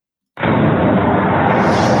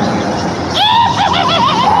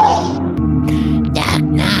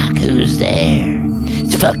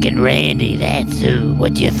fucking Randy, that's who.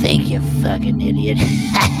 What do you think, you fucking idiot?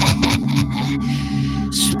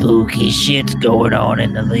 Spooky shit's going on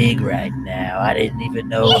in the league right now. I didn't even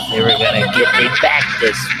know if they were gonna get me back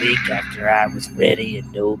this week after I was ready and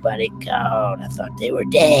nobody called. I thought they were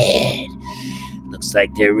dead. Looks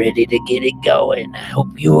like they're ready to get it going. I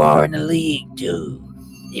hope you are in the league, too.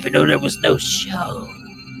 Even though there was no show,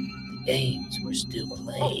 the games were still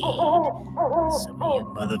played. Some of you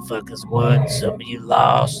motherfuckers won, some of you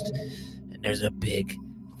lost, and there's a big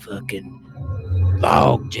fucking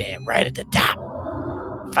log jam right at the top.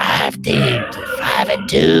 5 teams at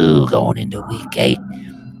 5-2 going into week 8.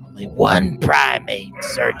 Only one primate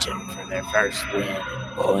searching for their first win.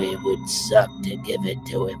 And boy, it would suck to give it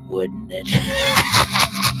to him, wouldn't it?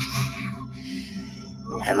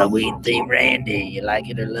 Halloween theme Randy, you like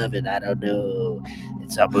it or love it? I don't know.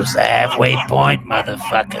 It's almost a halfway point,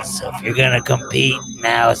 motherfuckers. So if you're gonna compete,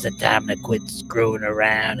 now is the time to quit screwing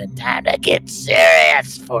around and time to get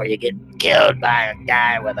serious before you get killed by a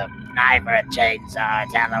guy with a knife or a chainsaw.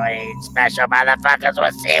 It's Halloween special, motherfuckers.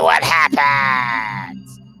 We'll see what happens.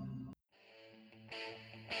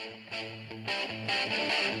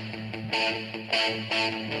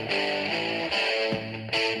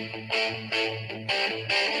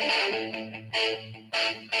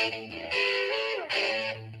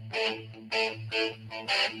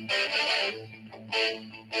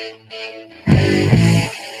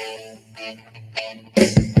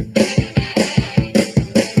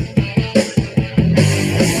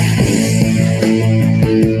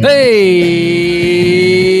 Hey,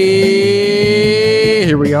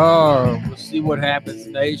 here we are. We'll see what happens,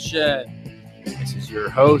 nation. This is your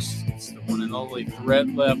host. It's the one and only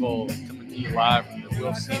Thrtlvl coming to you live from the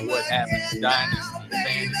We'll See What Happens Dynasty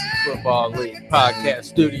Fantasy Football League podcast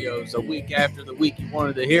studios. A week after the week you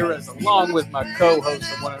wanted to hear us, along with my co-host,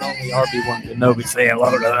 the one and only RB1 Kenobi. Say hello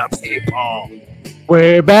to the people.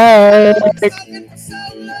 We're back.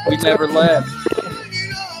 We never left.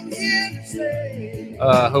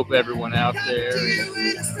 Hope everyone out there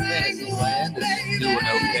in fantasy land is doing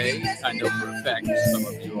okay. I know for a fact that some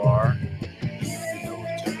of you are.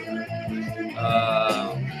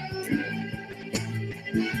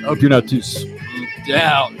 Hope you're not too spooked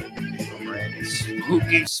out.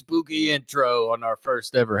 Spooky intro on our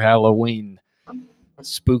first ever Halloween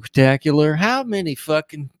spooktacular. How many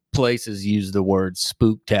fucking places use the word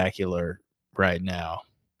spooktacular right now?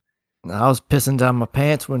 I was pissing down my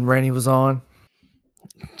pants when Randy was on.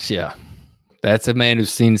 Yeah, that's a man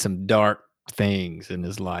who's seen some dark things in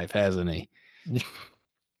his life, hasn't he?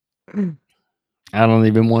 I don't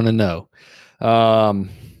even want to know.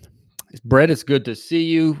 Brett, it's good to see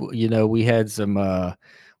you. You know, we had some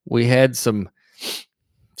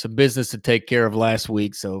business to take care of last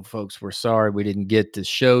week, so folks, we're sorry we didn't get the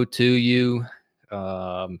show to you.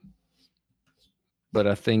 But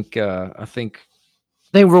I think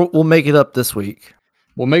we'll make it up this week.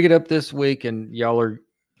 We'll make it up this week, and y'all are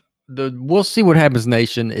We'll See What Happens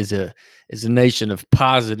Nation is a nation of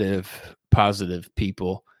positive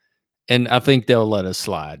people, and I think they'll let us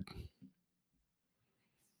slide.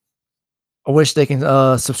 I wish they can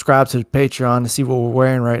subscribe to Patreon to see what we're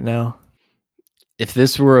wearing right now. If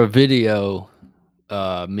this were a video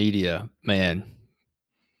media, man,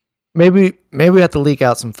 maybe we have to leak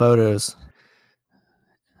out some photos.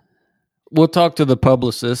 We'll talk to the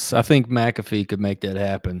publicists. I think McAfee could make that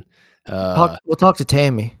happen. We'll talk to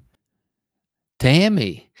Tammy.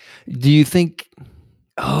 Tammy, do you think?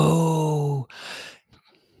 Oh,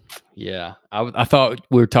 yeah. I thought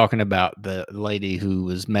we were talking about the lady who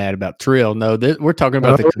was mad about Trill. No, we're talking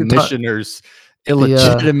about the commissioner's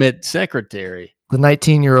illegitimate secretary. The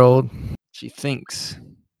 19-year-old. She thinks.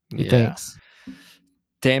 He thinks.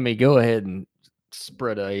 Tammy, go ahead and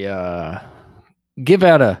spread give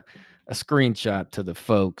out a screenshot to the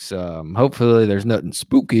folks. Hopefully there's nothing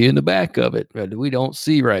spooky in the back of it that we don't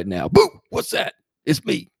see right now. Boo! What's that? It's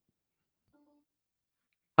me.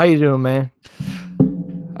 How you doing, man?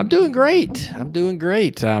 I'm doing great.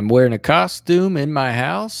 I'm wearing a costume in my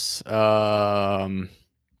house. How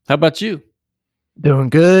about you? Doing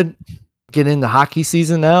good. Getting into hockey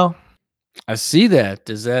season now. I see that.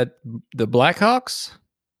 Is that the Blackhawks?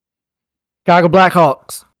 Chicago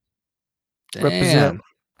Blackhawks. Damn.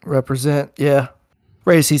 Represent. Yeah.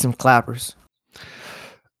 Ready to see some clappers.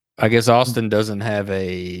 I guess Austin doesn't have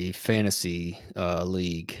a fantasy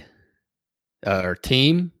league or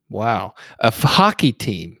team. Wow. A hockey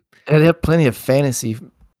team. Yeah, they have plenty of fantasy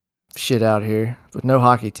shit out here, but no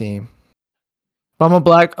hockey team. But I'm a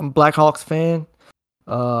Blackhawks fan.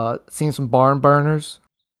 Seen some barn burners.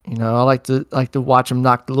 You know, I like to watch them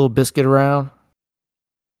knock the little biscuit around.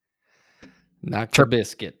 Knock Chirp. the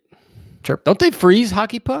biscuit. Chirp. Don't they freeze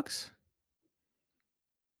hockey pucks?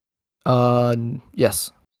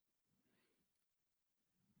 Yes.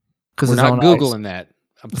 Because We're it's not on Googling ice. that.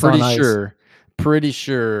 I'm It's on ice. pretty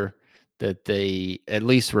sure that they at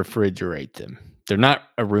least refrigerate them. They're not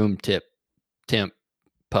a room temp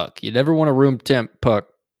puck. You never want a room temp puck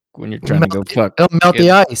when you're trying to go fuck. It'll melt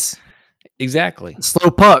the ice. Exactly.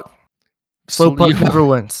 Slow puck. Slow puck never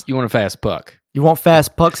wins. You want a fast puck. You want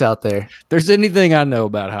fast pucks out there. If there's anything I know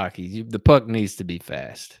about hockey, the puck needs to be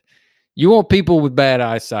fast. You want people with bad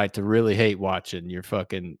eyesight to really hate watching your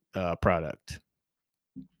fucking product.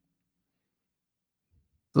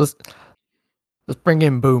 Let's bring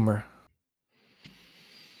in Boomer.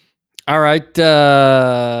 All right,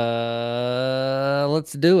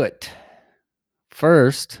 let's do it.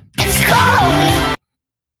 First,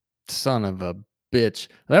 son of a bitch.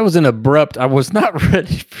 That was an abrupt. I was not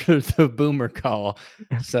ready for the Boomer call.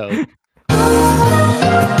 So,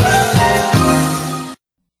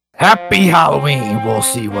 happy Halloween. We'll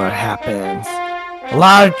see what happens. A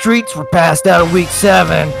lot of treats were passed out in week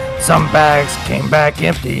 7. Some bags came back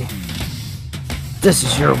empty. This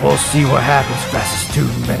is your We'll See What Happens fastest 2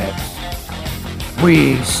 minutes.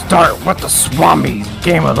 We start with the Swamis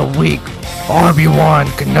game of the week.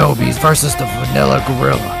 RB1 Kenobis versus the Vanilla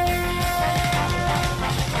Gorilla.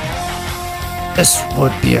 This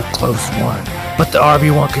would be a close one, but the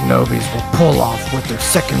RB1 Kenobis will pull off with their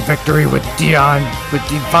second victory with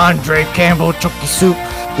Devondre Campbell Chucky Soup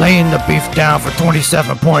laying the beef down for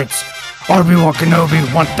 27 points. RB1 Kenobi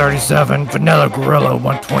 137, Vanilla Gorilla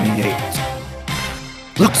 128.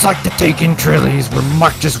 Looks like the Taken Trillies will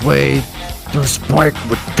march his way through Spike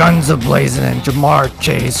with guns a-blazing and Jamar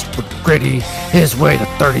Chase with Gritty his way to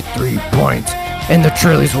 33 points. And the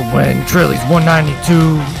Trillies will win. Trillies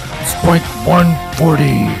 192, Spike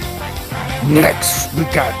 140. Next, we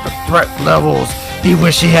got the threat levels. He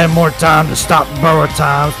wish he had more time to stop Burrow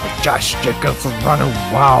times, but Josh Jacobs was running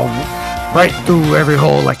wild right through every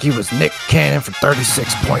hole like he was Nick Cannon for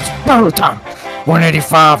 36 points. Burrow time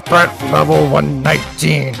 185, threat level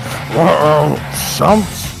 119. Whoa, some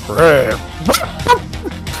spread.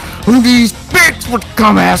 Who these bitch would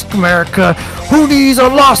come ask America? Who these are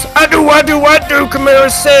lost? I do, Kamara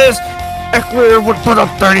says. Eckler would put up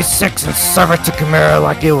 36 and serve it to Kamara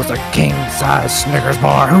like it was a king-size Snickers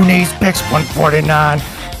bar. Who needs picks? 149.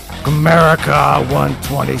 America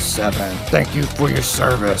 127. Thank you for your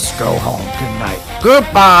service. Go home. Good night.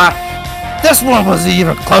 Goodbye. This one was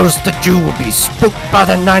even close. The Jew will be spooked by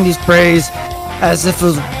the 90s praise as if it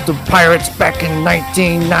was the Pirates back in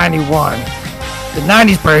 1991. The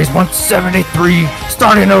 90s praise 173,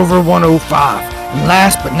 starting over 105. And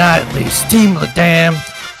last but not least, Team LaDam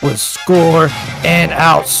would score and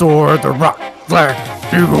outsoar the Rock Flag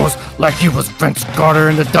Eagles like he was Vince Carter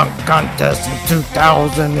in the dunk contest in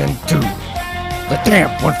 2002. LaDam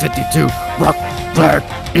 152, Rock Flag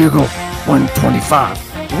Eagle 125.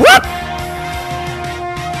 What?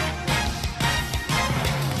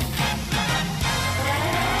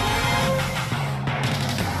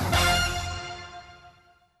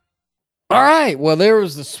 all right. Well, there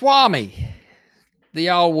was the Swami. The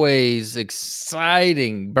always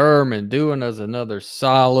exciting Berman doing us another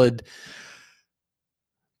solid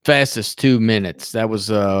fastest 2 minutes. That was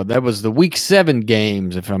the week 7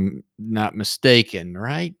 games, if I'm not mistaken,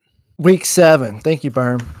 right? Week 7. Thank you,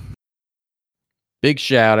 Berm. Big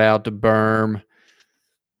shout out to Berm.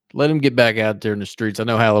 Let him get back out there in the streets. I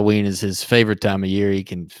know Halloween is his favorite time of year.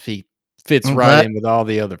 He fits right in with all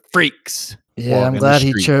the other freaks. Yeah, I'm glad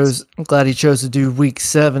he chose to do week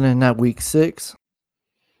 7 and not week 6.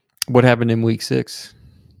 What happened in week 6?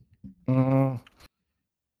 Have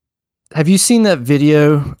you seen that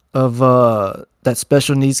video of that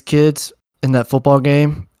special needs kids in that football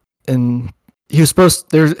game? And he was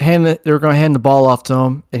they were going to hand the ball off to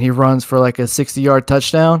him, and he runs for like a 60-yard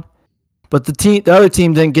touchdown. But the other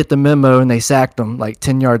team didn't get the memo, and they sacked him like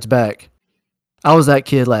 10 yards back. I was that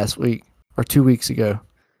kid last week or 2 weeks ago.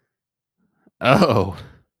 Oh,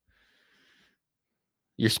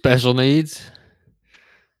 your special needs?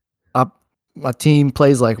 My team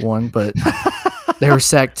plays like one, but they were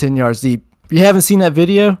sacked 10 yards deep. You haven't seen that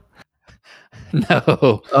video?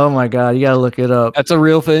 No. Oh my God, you gotta look it up. That's a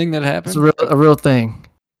real thing that happened? It's a real thing.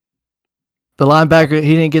 The linebacker,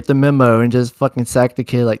 he didn't get the memo and just fucking sacked the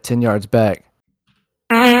kid like 10 yards back.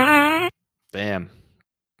 Damn.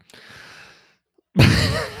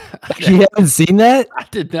 You haven't seen that? I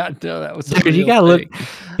did not know that was a Dude, real you gotta thing.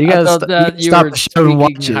 look. You gotta stop the show and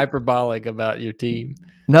watch it. Hyperbolic about your team.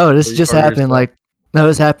 No, this just happened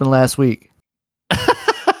this happened last week.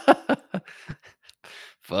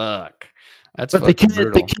 Fuck. That's but the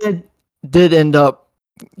kid did end up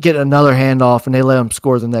getting another handoff, and they let him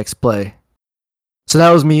score the next play. So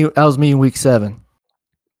that was me. That was me in week 7.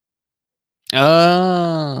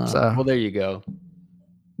 Well, there you go.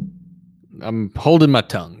 I'm holding my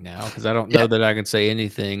tongue now because I don't know that I can say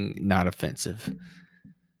anything not offensive.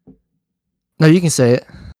 No, you can say it.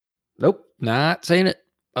 Nope, not saying it.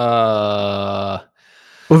 Well,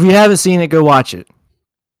 if you haven't seen it, go watch it.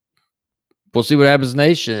 We'll see what happens,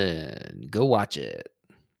 nation. Go watch it.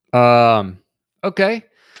 Okay.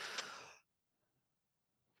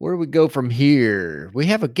 Where do we go from here? We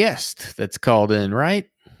have a guest that's called in, right?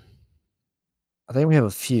 I think we have a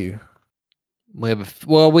few. We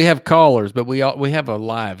have callers, but we have a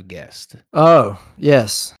live guest. Oh,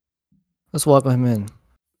 yes. Let's welcome him in.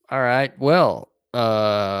 All right. Well,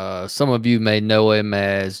 some of you may know him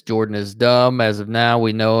as Jordan is Dumb. As of now,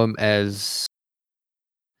 we know him as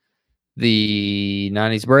the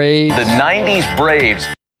 90s Braves. The 90s Braves.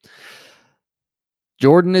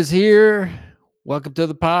 Jordan is here. Welcome to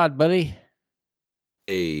the pod, buddy.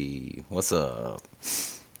 Hey, what's up?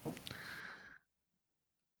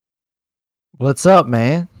 What's up,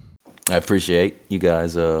 man? I appreciate you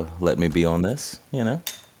guys letting me be on this,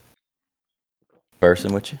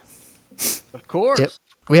 person with you. Of course. Yep.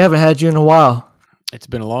 We haven't had you in a while. It's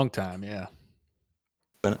been a long time, yeah.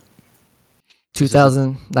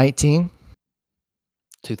 2019.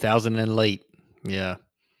 2000 and late, yeah.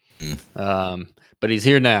 But he's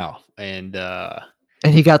here now, and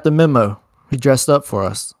he got the memo. He dressed up for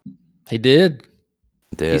us. He did.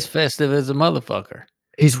 He's festive as a motherfucker.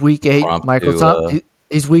 He's week 8.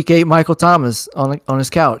 He's week 8. Michael Thomas on his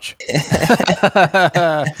couch. You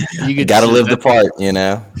gotta live the part,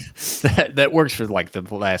 That works for like the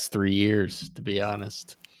last 3 years, to be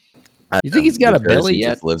honest. You think he's got a belly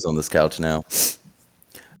yet? Just lives on this couch now.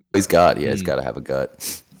 He's got to have a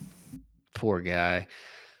gut. Poor guy.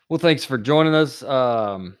 Well, thanks for joining us.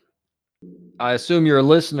 I assume you're a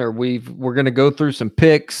listener. We're going to go through some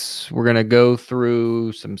picks. We're going to go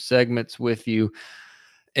through some segments with you.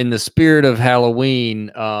 In the spirit of Halloween,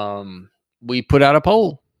 we put out a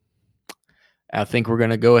poll. I think we're going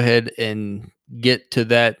to go ahead and get to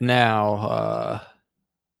that now.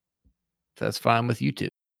 If that's fine with you two.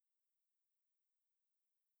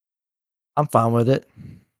 I'm fine with it.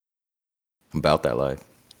 About that life.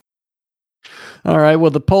 All right. Well,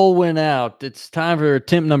 the poll went out. It's time for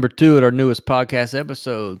attempt number 2 at our newest podcast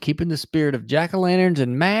episode, keeping the spirit of jack-o'-lanterns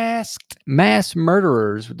and masked mass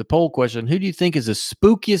murderers with the poll question. Who do you think is the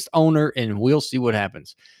spookiest owner? And we'll see what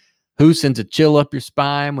happens. Who sends a chill up your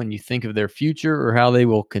spine when you think of their future or how they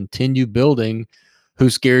will continue building? Who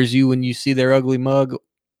scares you when you see their ugly mug?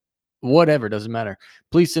 Whatever. Doesn't matter.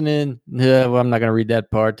 Please send in. Well, I'm not going to read that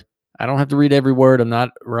part. I don't have to read every word. I'm not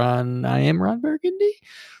Ron. I am Ron Burgundy.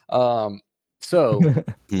 So,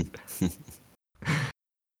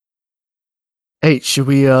 hey, should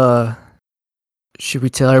we tell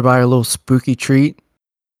everybody a little spooky treat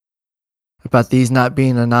about these not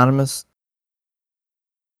being anonymous?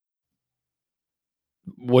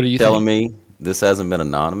 What are you telling me this hasn't been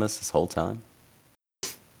anonymous this whole time?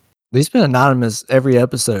 These been anonymous every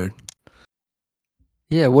episode.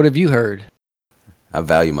 Yeah, what have you heard? I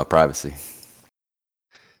value my privacy.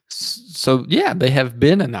 So, yeah, they have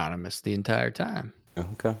been anonymous the entire time.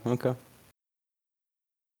 Okay. I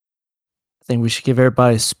think we should give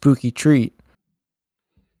everybody a spooky treat.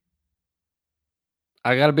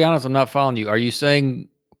 I got to be honest, I'm not following you. Are you saying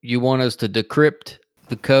you want us to decrypt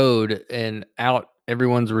the code and out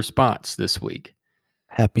everyone's response this week?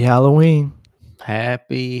 Happy Halloween.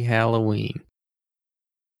 Happy Halloween.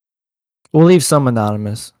 We'll leave some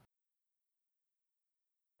anonymous.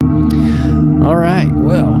 All right.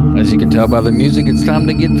 Well, as you can tell by the music, it's time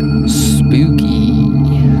to get spooky.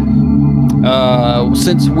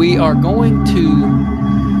 Since we are going to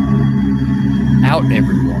out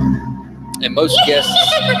everyone, and most guests,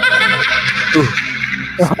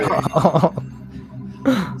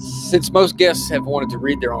 since most guests have wanted to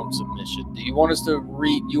read their own submission, do you want us to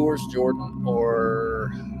read yours, Jordan,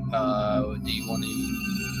 or do you want to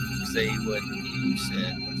say what you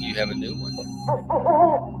said? Or do you have a new one?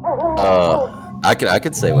 I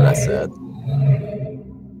could say what I said.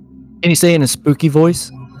 Can you say it in a spooky voice?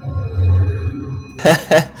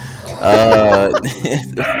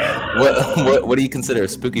 What do you consider a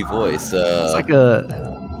spooky voice? It's like a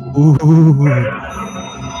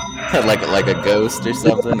like a ghost or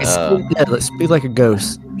something. Let's speak like a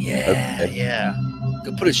ghost. Yeah, okay. Yeah.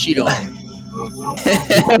 Go put a sheet on.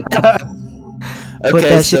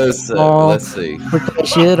 Okay, so let's see. Put that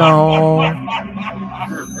shit on.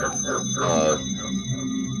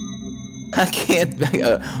 I can't.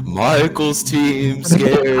 Michael's team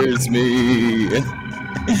scares me.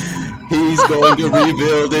 He's going to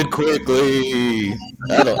rebuild it quickly.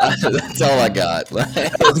 That's all I got.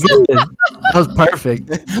 That was good. That was perfect.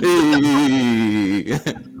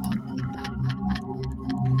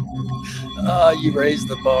 You raised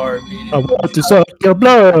the bar I immediately. want to suck your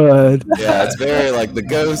blood. Yeah, it's very like the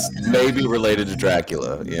ghost may be related to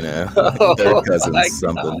Dracula. You know, Oh, they're my cousins,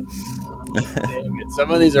 something. Dang it. Some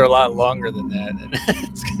of these are a lot longer than that. And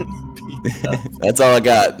it's gonna be tough. That's all I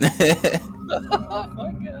got. Oh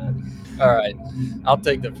my god. All right. I'll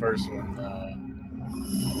take the first one.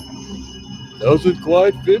 Doesn't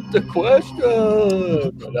quite fit the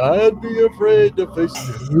question, but I'd be afraid to face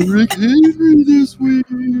Derrick Henry this week.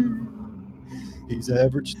 He's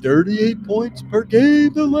averaged 38 points per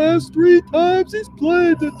game the last 3 times he's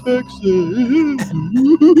played the Texans.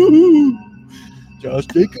 Josh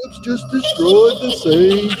Jacobs just destroyed the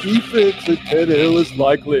same defense, and Tannehill is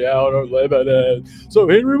likely out or limited. So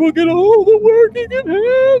Henry will get all the work he can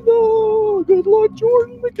handle. Good luck,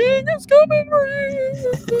 Jordan. The king is coming for you.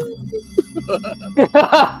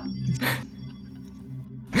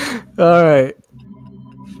 All right.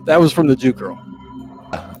 That was from the Jew Girl.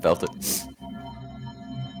 I felt it.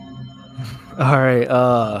 All right.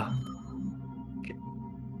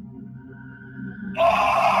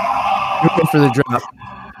 Wait for the drop.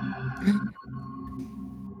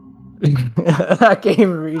 I can't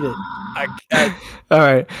even read it. All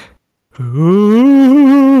right.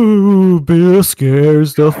 Ooh, Bill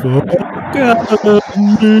scares the fuck out of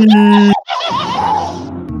me.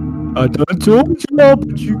 I done told y'all,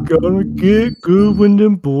 but you gonna get good when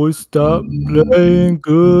them boys stop playing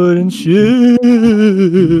good and shit.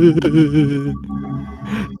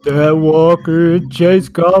 That Walker and Chase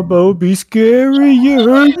combo be scary, you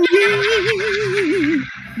heard me?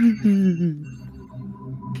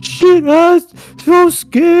 Shit, I was so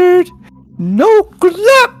scared. No good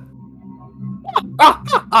luck.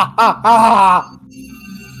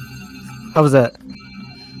 How was that?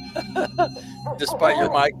 Despite your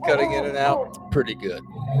mic cutting in and out, pretty good.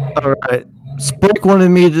 All right. Spook wanted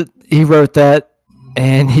me to, he wrote that,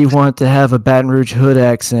 and he wanted to have a Baton Rouge hood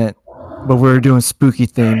accent, but we were doing spooky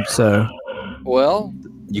theme, so. Well,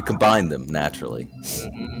 You combine them naturally.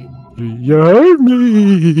 You heard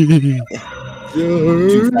me.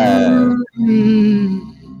 Too fast.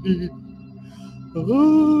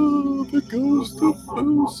 Oh, the ghost of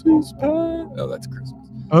Lucy's pie. Oh, that's Christmas.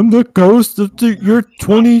 I'm the ghost of your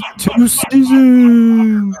 22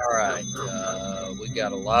 season. All right, we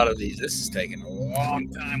got a lot of these. This is taking a long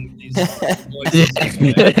time with these voices. I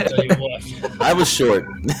tell you what. I was short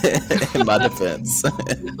in my defense.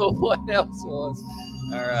 What else was?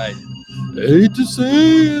 All right. Hate to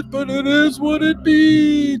say it, but it is what it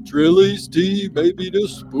be. Trilly's team may be the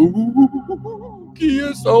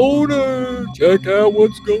spookiest owner. Check out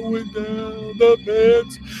what's going down. The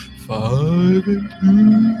Mets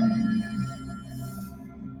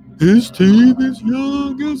 5-2. His team is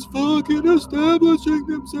young as fucking establishing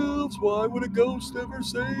themselves. Why would a ghost ever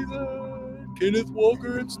say that? Kenneth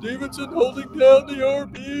Walker and Stevenson holding down the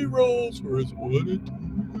RB roles for his 1 and 2.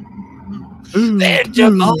 And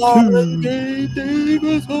Jamal and Gabe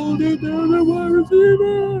Davis holding down the wide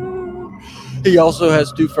receiver. He also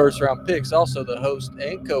has 2 first-round picks. Also, the host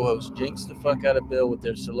and co-host jinx the fuck out of Bill with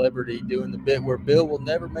their celebrity doing the bit where Bill will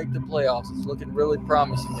never make the playoffs. It's looking really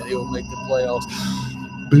promising that he will make the playoffs.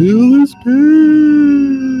 Bill is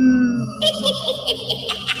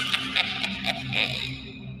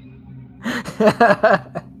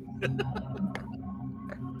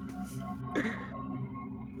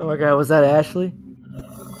Oh my god, was that Ashley?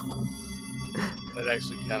 That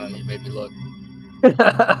actually kind of made me look.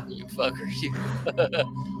 You fucker, you.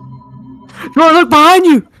 You want to look behind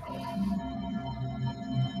you?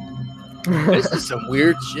 This is some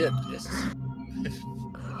weird shit. This is...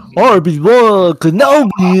 RB1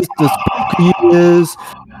 Kenobi is the spookiest.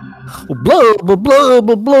 Blah, blah, blah,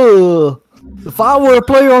 blah, blah. If I were a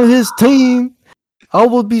player on his team, I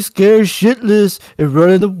would be scared shitless and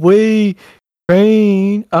running away.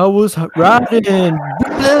 Train, I was riding.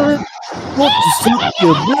 Blood, want to suck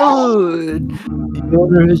your blood. The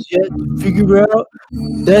owner has yet to figure out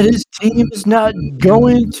that his team is not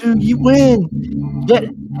going to win,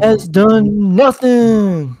 yet has done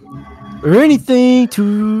nothing or anything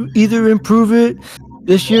to either improve it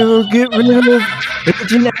this year or get rid of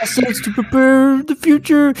aging assets to prepare the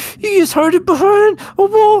future. He is hiding behind a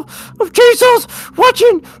wall of chainsaws,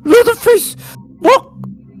 watching Leatherface walk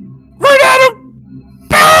right at him.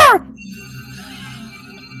 Ah!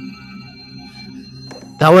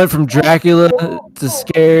 That went from Dracula to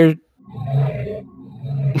scared.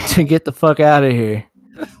 to get the fuck out of here.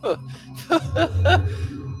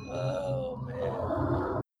 Oh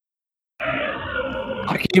man.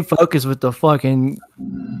 I can't focus with the fucking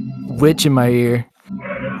witch in my ear.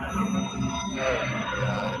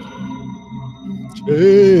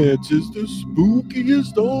 Chance is the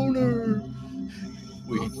spookiest owner.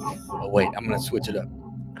 Oh wait, I'm gonna switch it up.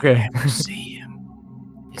 Okay. You see him?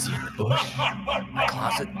 Is he in the bush? My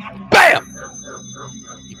closet? Bam!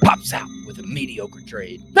 He pops out with a mediocre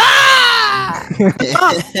trade. Ah!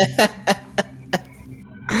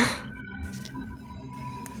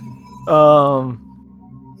 Um.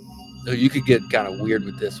 So you could get kind of weird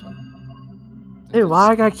with this one. Hey, why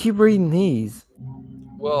I gotta keep reading these?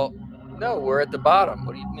 Well, no, we're at the bottom.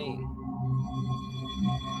 What do you mean?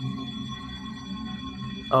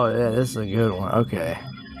 Oh yeah, this is a good one. Okay.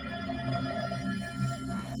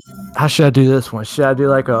 How should I do this one? Should I do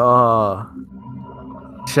like a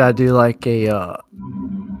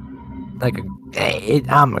hey,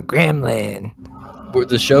 I'm a gremlin. Where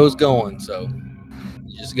the show's going, so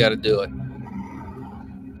you just got to do it.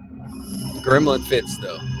 The gremlin fits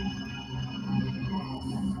though.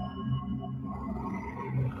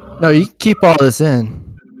 No, you can keep all this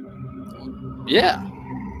in. Yeah.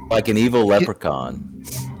 Like an evil leprechaun.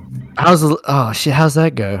 How's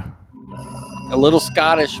that go? A little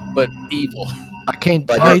Scottish, but evil. I can't.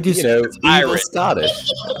 Like How you do? evil Irish. Scottish.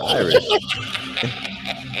 Irish.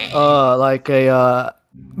 Like a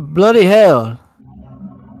bloody hell.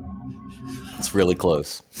 It's really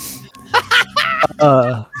close.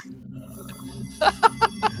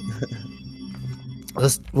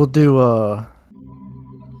 We'll do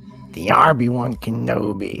the RB1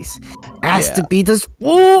 Kenobis has to be the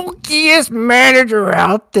spookiest manager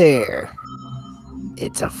out there.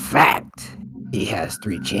 It's a fact. He has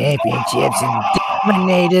 3 championships and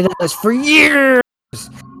dominated us for years.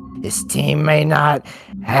 His team may not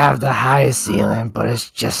have the highest ceiling, but it's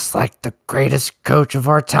just like the greatest coach of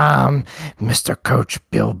our time, Mr. Coach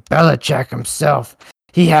Bill Belichick himself.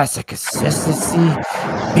 He has the consistency,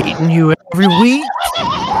 beating you every week.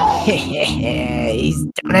 He's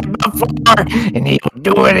done it before, and he'll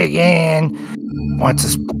do it again. Once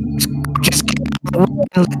his just let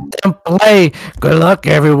them play. Good luck,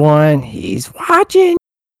 everyone. He's watching.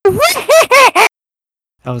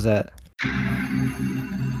 How was that?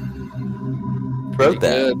 Wrote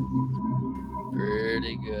that.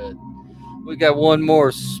 Pretty good. We got one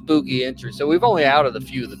more spooky entry. So we've only outed a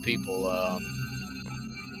few of the people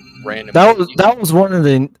randomly. That was one of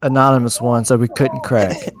the anonymous ones that we couldn't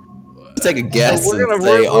crack. Take a guess So and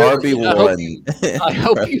say I RB1.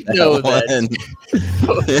 hope you know that.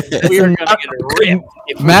 We are going to get a rip.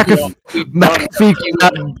 If McAfee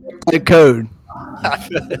cannot the code.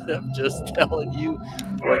 I'm just telling you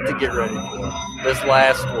what to get ready for. This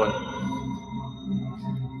last one.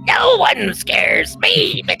 No one scares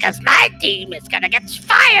me because my team is gonna get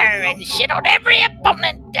fire and shit on every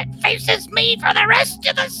opponent that faces me for the rest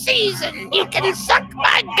of the season. You can suck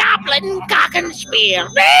my goblin glockenspiel.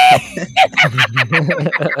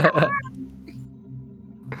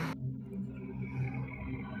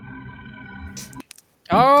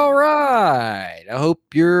 All right. I hope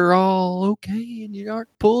you're all okay and you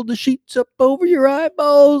aren't pulled the sheets up over your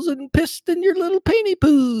eyeballs and pissed in your little painty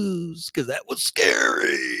poos, because that was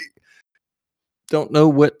scary. Don't know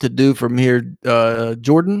what to do from here,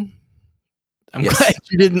 Jordan. I'm glad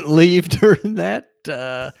you didn't leave during that.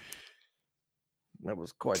 That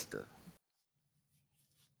was quite the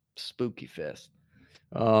spooky fest.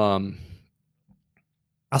 I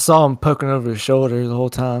saw him poking over his shoulder the whole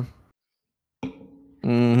time.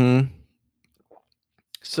 Mm-hmm.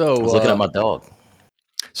 So I was looking at my dog.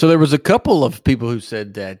 So there was a couple of people who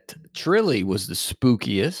said that Trilly was the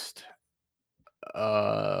spookiest.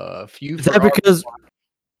 Is that because?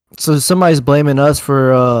 So somebody's blaming us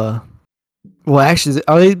for. Well, actually,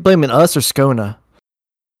 are they blaming us or Skona?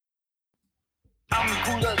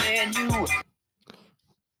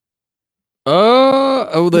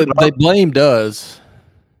 They blamed us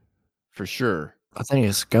for sure. I think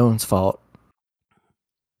it's Scone's fault.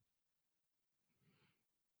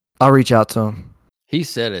 I'll reach out to him. He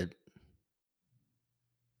said it.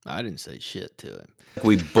 I didn't say shit to him.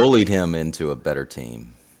 We bullied him into a better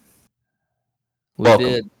team. We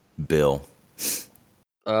did. Bill.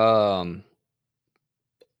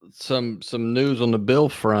 Some news on the Bill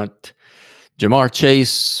front. Jamar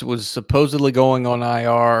Chase was supposedly going on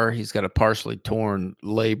IR. He's got a partially torn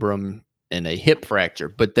labrum and a hip fracture,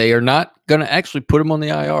 but they are not going to actually put him on the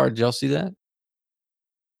IR. Did y'all see that?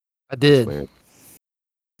 I did.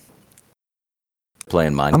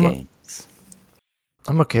 Playing mind games.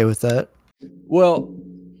 I'm okay with that. Well,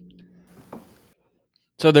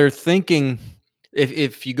 So they're thinking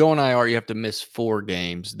if you go on IR, you have to miss 4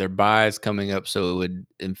 games. Their bye is coming up, so it would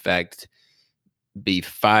in fact be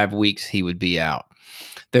 5 weeks he would be out.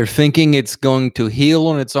 They're thinking it's going to heal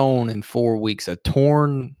on its own in 4 weeks, a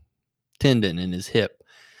torn tendon in his hip.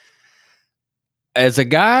 As a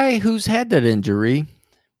guy who's had that injury,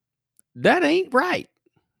 that ain't right.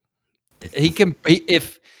 He can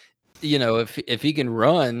if he can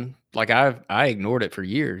run, like I ignored it for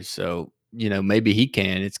years. So, maybe he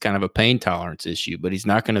can. It's kind of a pain tolerance issue, but he's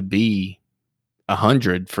not going to be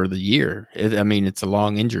 100 for the year. It's a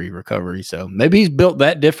long injury recovery. So maybe he's built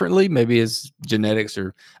that differently. Maybe his genetics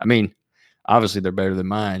obviously they're better than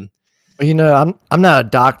mine. I'm not a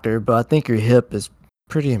doctor, but I think your hip is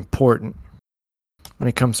pretty important when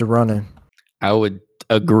it comes to running. I would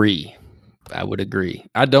agree.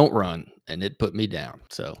 I don't run, and it put me down.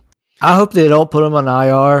 So I hope they don't put him on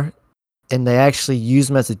IR and they actually use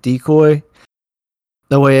him as a decoy.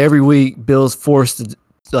 That way, every week Bill's forced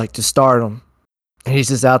to start him, and he's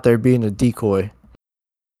just out there being a decoy.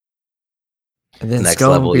 And then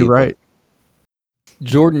Scone will be right.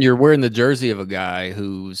 Jordan, you're wearing the jersey of a guy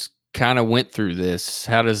who's kind of went through this.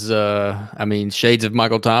 How does shades of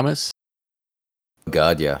Michael Thomas?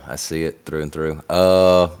 God, yeah, I see it through and through.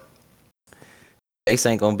 Ace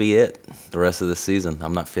ain't gonna be it the rest of the season.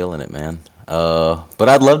 I'm not feeling it, man. But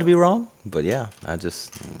I'd love to be wrong. But yeah, I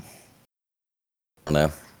don't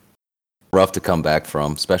know. Rough to come back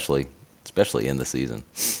from, especially in the season.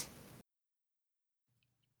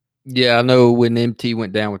 Yeah, I know when MT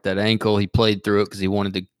went down with that ankle, he played through it because he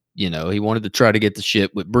wanted to try to get the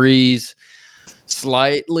ship with Breeze.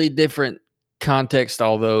 Slightly different context,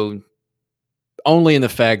 although only in the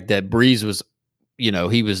fact that Breeze was,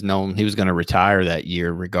 he was known he was going to retire that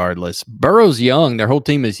year regardless. Burrow's young. Their whole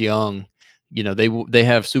team is young. They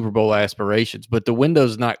have Super Bowl aspirations, but the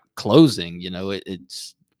window's not closing.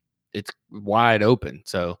 It's wide open.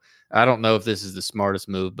 So I don't know if this is the smartest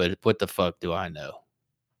move, but what the fuck do I know?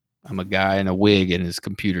 I'm a guy in a wig in his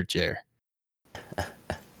computer chair.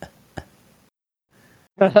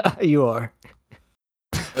 You are.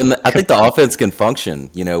 And I think the offense can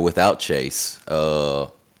function, without Chase.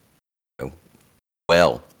 Well,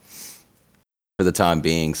 for the time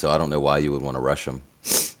being. So I don't know why you would want to rush him.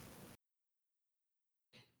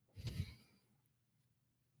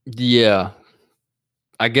 Yeah,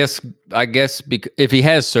 I guess if he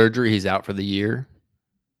has surgery, he's out for the year.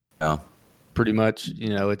 Yeah, pretty much.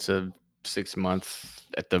 It's a 6 month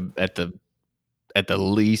at the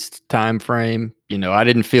least time frame. I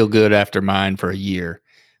didn't feel good after mine for a year,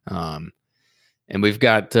 and we've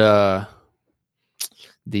got the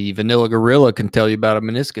Vanilla Gorilla can tell you about a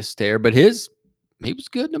meniscus tear, but he was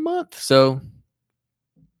good in a month. So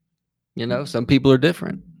some people are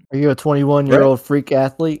different. Are you a 21-year-old freak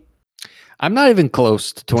athlete? I'm not even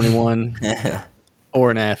close to 21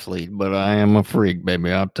 or an athlete, but I am a freak,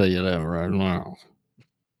 baby. I'll tell you that right now.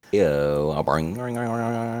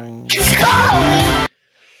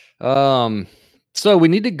 So we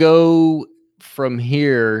need to go from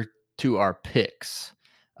here to our picks.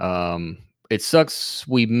 It sucks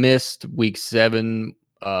we missed week 7.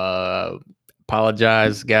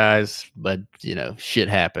 Apologize, guys, but shit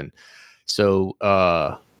happened. So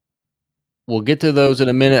we'll get to those in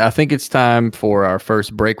a minute. I think it's time for our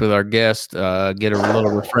first break with our guest. Get a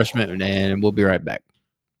little refreshment, and we'll be right back.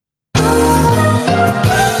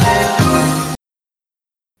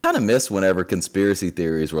 Kind of miss whenever conspiracy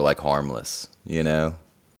theories were harmless, Yeah,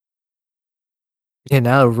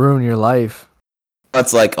 now it'll ruin your life.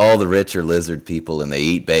 It's like all the rich are lizard people and they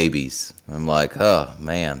eat babies. I'm like, oh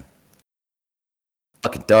man,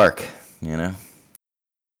 fucking dark,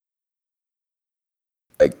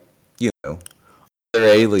 they're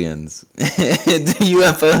aliens.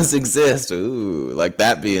 UFOs exist. Ooh, like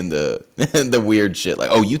that being the the weird shit.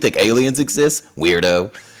 Like, oh, you think aliens exist?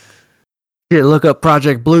 Weirdo. Here, look up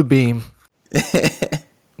Project Bluebeam.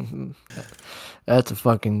 That's a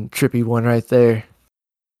fucking trippy one right there.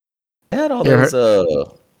 I had all those.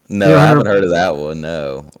 No, I haven't heard of that one.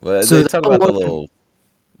 No, but they talk about the little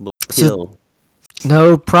pill.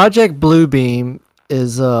 No, Project Bluebeam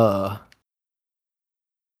is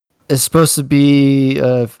supposed to be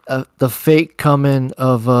the fake coming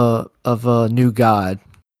of a new god,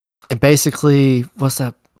 and basically, what's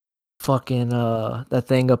that fucking that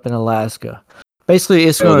thing up in Alaska? Basically,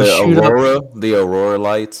 it's going to shoot up the Aurora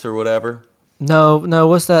lights or whatever. No,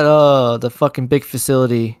 what's that? The fucking big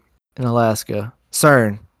facility in Alaska,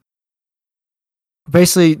 CERN.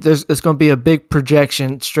 Basically, it's going to be a big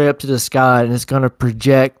projection straight up to the sky, and it's going to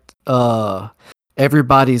project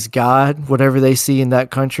everybody's god, whatever they see in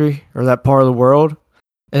that country or that part of the world,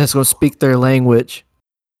 and it's going to speak their language.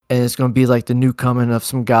 and it's going to be like the new coming of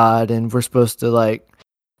some god, and we're supposed to like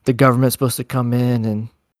the government's supposed to come in and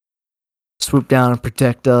swoop down and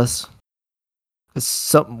protect us. It's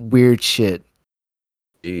some weird shit.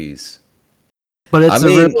 Jeez. But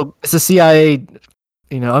it's a CIA,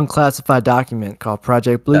 unclassified document called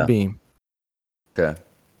Project Bluebeam. Okay.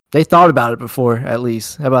 They thought about it before, at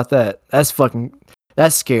least. How about that? That's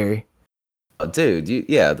scary. Dude,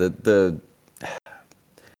 the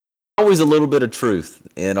always a little bit of truth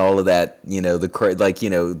in all of that. There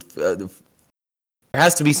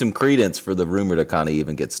has to be some credence for the rumor to kind of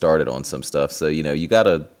even get started on some stuff. So you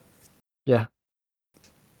gotta. Yeah.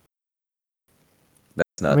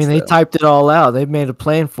 That's nuts. I mean, they typed it all out. They made a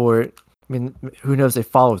plan for it. I mean, who knows? They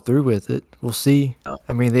followed through with it. We'll see. Oh.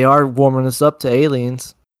 I mean, they are warming us up to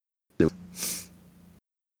aliens.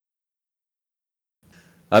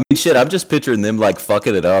 I mean, shit. I'm just picturing them like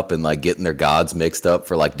fucking it up and like getting their gods mixed up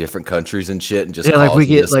for like different countries and shit, and just causing we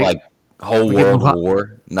get this whole world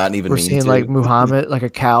war. Not even we're mean seeing to. like Muhammad, like a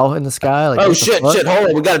cow in the sky. Like, oh shit! Hold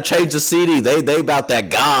on, we gotta change the CD. They about that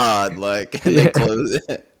god. Like they close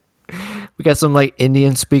it. We got some like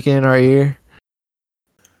Indian speaking in our ear.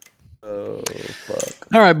 Oh fuck!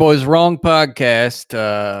 All right, boys. Wrong podcast.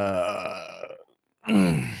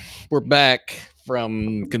 We're back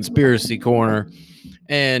from Conspiracy Corner,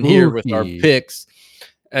 and here with our picks.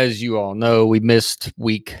 As you all know, we missed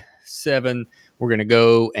week 7. We're gonna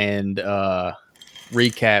go and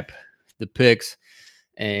recap the picks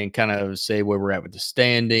and kind of say where we're at with the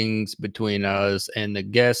standings between us and the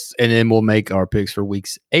guests, and then we'll make our picks for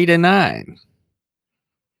weeks 8 and 9.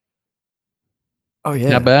 Oh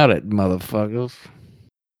yeah, how about it, motherfuckers?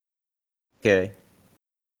 Okay.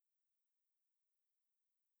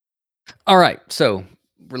 All right, so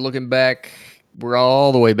we're looking back. We're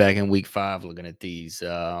all the way back in week 5 looking at these.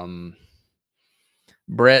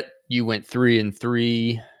 Brett, you went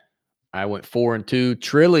 3-3. I went 4-2.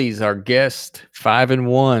 Trilly's our guest,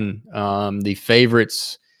 5-1. The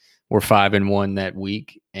favorites were 5-1 that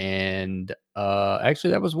week. And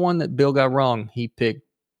actually, that was one that Bill got wrong. He picked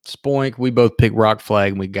Spoink. We both picked Rock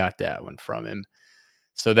Flag, and we got that one from him.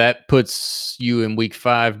 So that puts you in week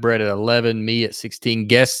 5, Brett at 11, me at 16.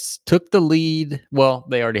 Guests took the lead. Well,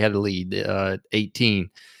 they already had the lead, 18.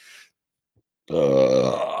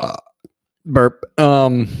 Burp.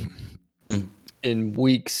 In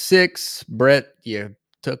week 6, Brett, you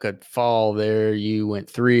took a fall there. You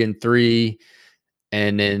went 3-3.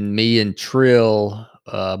 And then me and Trill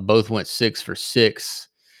both went 6 for 6,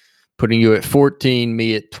 putting you at 14,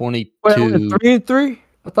 me at 22. Wait, I went 3-3?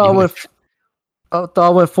 I thought I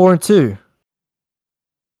went 4-2.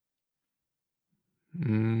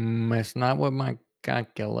 That's not what my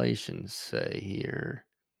calculations say here.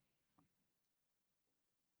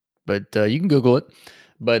 But you can Google it.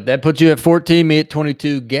 But that puts you at 14, me at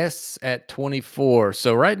 22, guests at 24.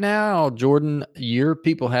 So right now, Jordan, your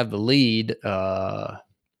people have the lead.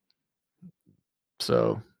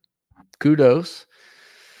 So kudos.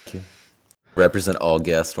 Thank you. Represent all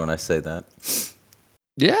guests when I say that.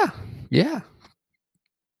 Yeah.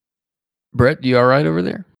 Brett, you all right over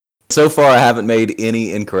there? So far, I haven't made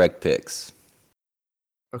any incorrect picks.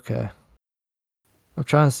 Okay. I'm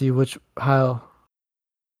trying to see how.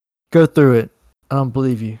 Go through it. I don't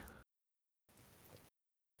believe you.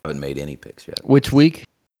 I haven't made any picks yet. Which week?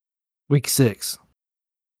 Week 6.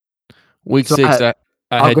 Week So 6.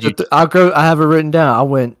 I have it written down. I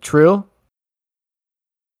went Trill.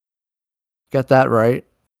 Got that right.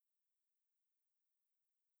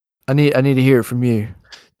 I need to hear it from you.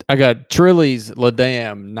 I got Trillies,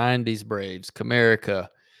 LaDam, 90s Braves, Comerica.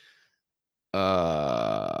 So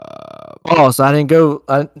I didn't go.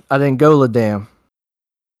 I didn't go LaDam.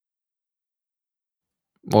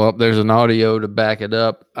 Well, there's an audio to back it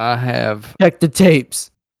up. I have Check the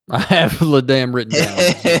tapes. LaDam written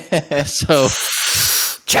down. So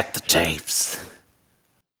check the tapes.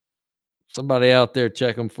 Somebody out there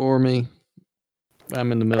check them for me.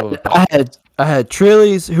 I'm in the middle of it. I had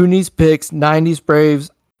Trillies, Who Needs Picks, 90s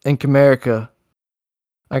Braves, and Comerica.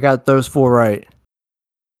 I got those 4 right.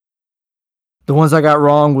 The ones I got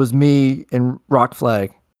wrong was me and Rock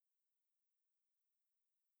Flag.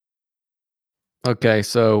 Okay,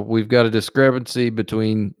 so we've got a discrepancy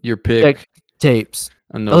between your pick. Check tapes.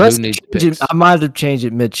 And the Who Needs Picks. I might have changed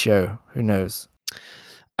it mid-show. Who knows?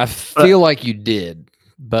 I feel like you did,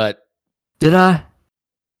 but did I?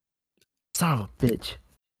 Son of a bitch.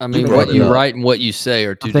 I mean, what you write and what you say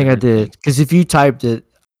are two different I think I did. Because if you typed it,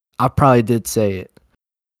 I probably did say it.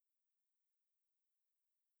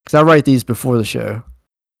 Because I write these before the show.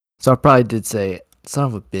 So I probably did say it. Son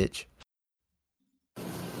of a bitch.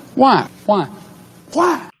 Why?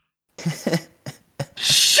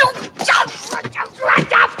 Shoot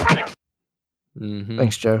Mm-hmm.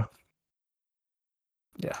 Thanks, Joe.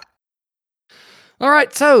 Yeah. All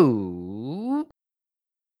right, so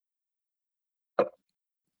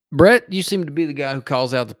Brett, you seem to be the guy who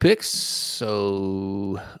calls out the picks,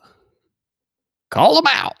 so call them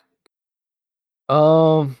out.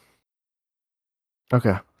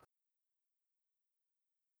 Okay.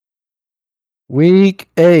 Week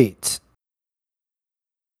 8.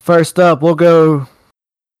 First up, we'll go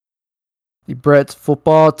the Brett's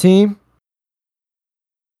football team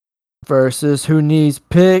versus Who Needs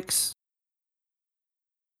Picks.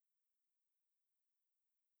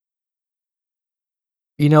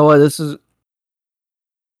 You know what?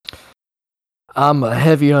 I'm a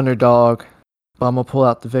heavy underdog, but I'm going to pull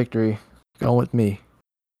out the victory. Going with me.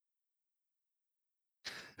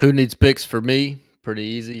 Who needs picks for me? Pretty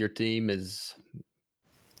easy. Your team is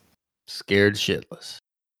scared shitless.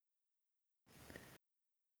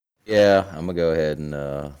 Yeah, I'm gonna go ahead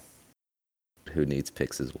and who needs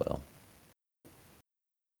picks as well.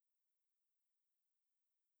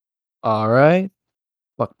 All right.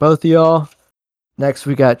 Fuck both of y'all. Next,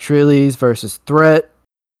 we got Trillies versus Threat.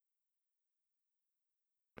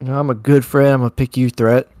 You know, I'm a good friend. I'm going to pick you,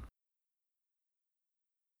 Threat.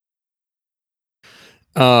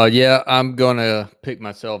 Yeah, I'm gonna pick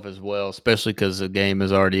myself as well, especially because the game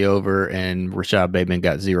is already over and Rashad Bateman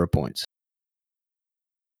got 0 points.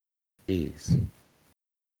 Jeez.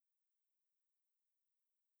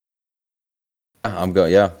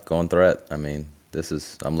 Going Threat. I mean,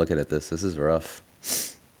 I'm looking at this. This is rough.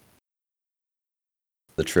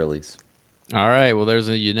 The Trillies. All right, well, there's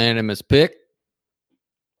a unanimous pick.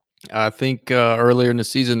 I think earlier in the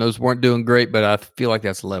season those weren't doing great, but I feel like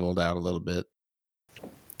that's leveled out a little bit.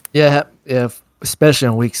 Yeah, especially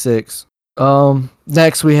in week 6.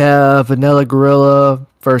 Next we have Vanilla Gorilla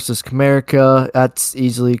versus Comerica. That's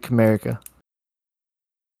easily Comerica.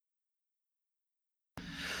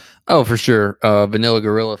 Oh, for sure. Vanilla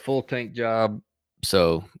Gorilla, full tank job.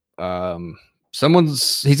 So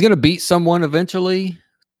he's gonna beat someone eventually,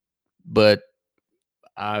 but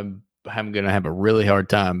I'm gonna have a really hard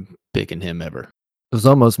time picking him ever. It was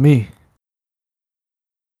almost me.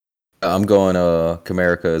 I'm going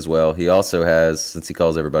Comerica as well. He also has, since he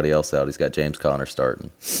calls everybody else out, he's got James Conner starting.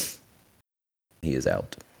 He is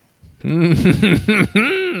out. A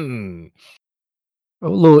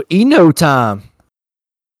little Eno time.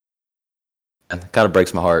 It kind of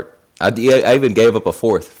breaks my heart. I even gave up a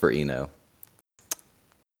 4th for Eno.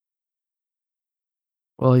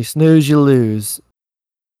 Well, you snooze, you lose.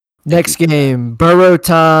 Next game, Burrow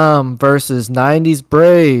Time versus 90s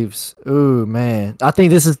Braves. Ooh, man. I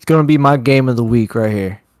think this is going to be my game of the week right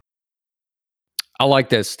here. I like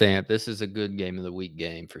that stamp. This is a good game of the week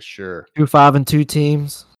game for sure. 2 5-2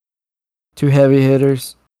 teams. 2 heavy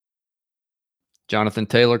hitters. Jonathan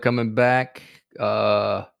Taylor coming back.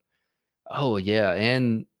 Oh, yeah.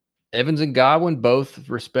 And Evans and Godwin both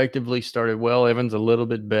respectively started well. Evans a little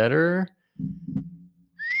bit better.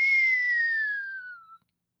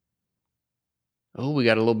 Oh, we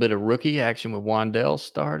got a little bit of rookie action with Wandell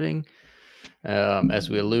starting. As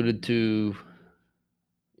we alluded to.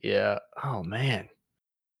 Yeah. Oh, man.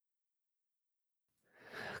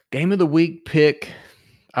 Game of the week pick.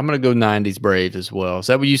 I'm going to go 90s Braves as well. Is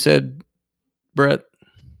that what you said, Brett?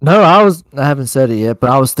 No, I haven't said it yet, but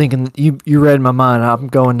I was thinking you read my mind. I'm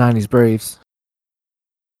going 90s Braves.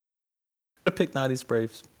 I picked 90s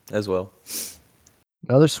Braves as well.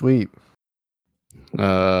 Another sweep.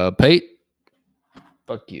 Pate.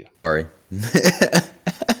 Fuck you. Sorry.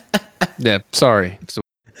 Yeah, sorry.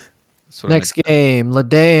 Next game,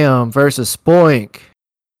 Ladam versus Spoink.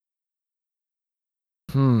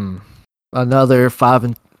 Another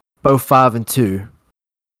 5 both 5-2.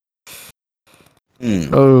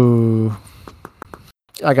 Oh,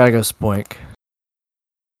 I gotta go Spoink.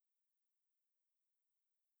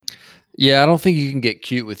 Yeah, I don't think you can get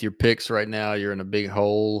cute with your picks right now. You're in a big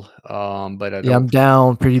hole. But I'm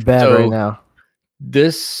down pretty bad right now.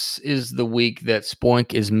 This is the week that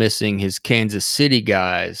Spoink is missing his Kansas City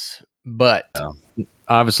guys, but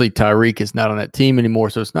obviously Tyreek is not on that team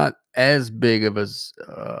anymore, so it's not as big of a.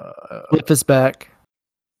 Swift is back.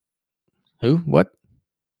 Who? What?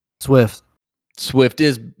 Swift. Swift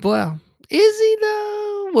is, well, is he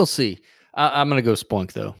though? We'll see. I'm going to go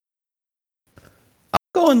Spoink though. I'm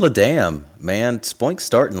going Ladam, man. Spoink's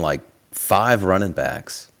starting like 5 running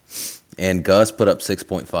backs. And Gus put up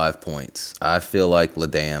 6.5 points. I feel like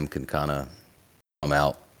Ladam can kind of come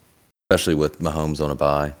out, especially with Mahomes on a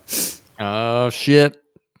bye. Oh, shit.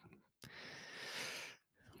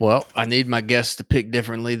 Well, I need my guests to pick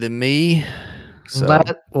differently than me. So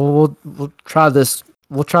we'll try this.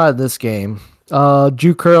 We'll try this game.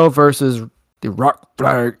 Jew Curl versus The Rock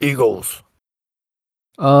Flag Eagles.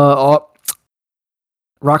 Rock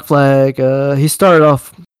Flag. He started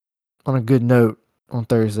off on a good note on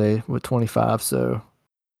Thursday with 25. So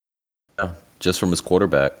Yeah, just from his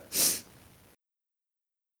quarterback.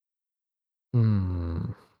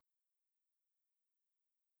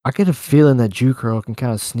 I get a feeling that Jew Curl can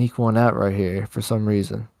kind of sneak one out right here for some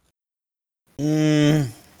reason. I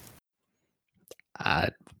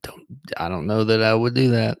don't know that I would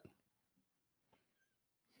do that.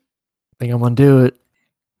 I think I'm gonna do it.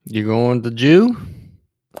 You going to Jew?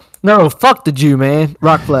 No, fuck the Jew, man.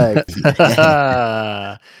 Rock Flag.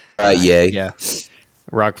 Yay. Yeah.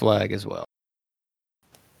 Rock Flag as well.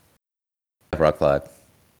 Rock Flag.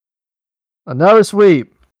 Another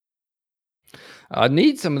sweep. I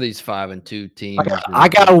need some of these 5-2 teams. I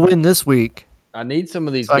gotta win this week. I need some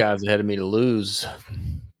of these guys ahead of me to lose.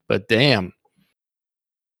 But damn.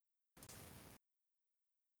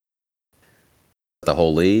 The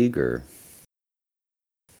whole league, or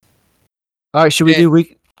All right, should we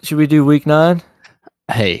do week 9?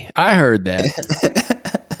 Hey, I heard that.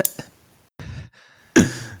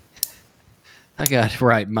 I got the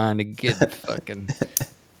right mind to get fucking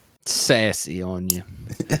sassy on you.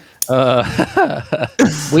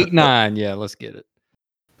 Week 9, yeah, let's get it.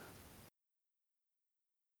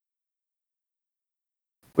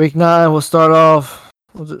 Week 9, we'll start off.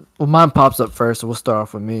 Well, mine pops up first, so we'll start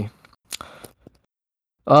off with me.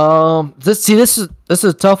 This is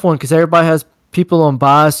a tough one because everybody has people on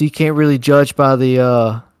bye, so you can't really judge by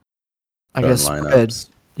the I guess spread.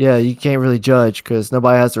 Yeah, you can't really judge because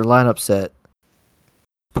nobody has their lineup set.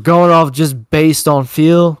 But going off just based on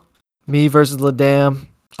feel, me versus LaDam,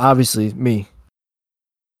 obviously me.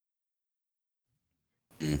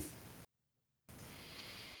 Yeah,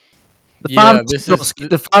 The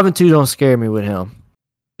 5-2 don't scare me with him.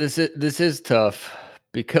 This is tough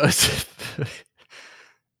because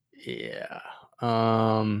yeah.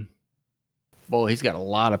 Boy, he's got a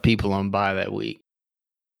lot of people on bye that week.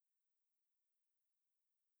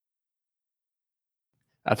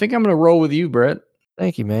 I think I'm gonna roll with you, Brett.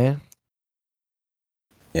 Thank you, man.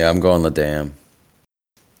 Yeah, I'm going LaDam.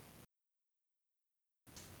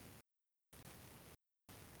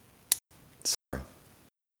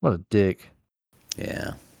 What a dick.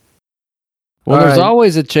 Yeah. Well, All there's right.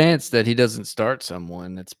 always a chance that he doesn't start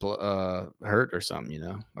someone that's hurt or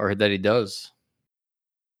something, or that he does.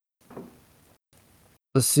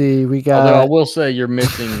 Let's see. We got. Although I will say you're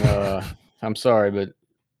missing. I'm sorry, but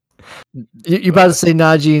you're about to say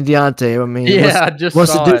Najee and Deontay. I mean, yeah, I just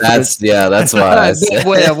what's saw the it. That's why I said.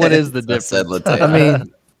 What is the difference? I said LaDam. I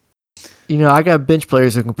mean, I got bench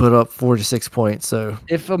players who can put up 4 to 6 points. So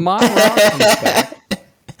if Amon Ra comes back,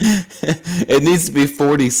 it needs to be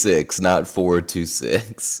 46, not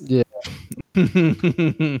 4-6. Yeah.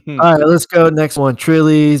 All right, let's go. Next one: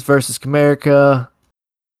 Trillies versus Comerica.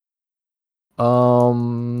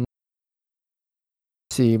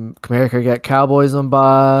 See, Comerica got Cowboys on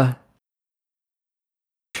bye.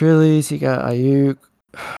 Trillies, he got Ayuk.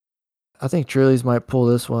 I think Trillies might pull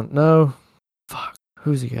this one. No, fuck.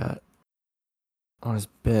 Who's he got on his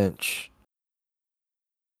bench?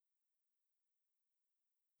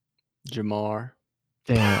 Jamar.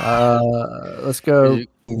 Damn. Let's go.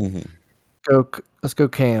 Let's go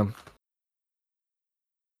Cam.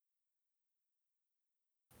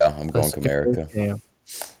 Yeah, I'm going Comerica. Cam.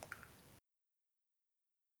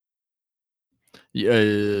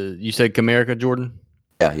 You said Comerica, Jordan?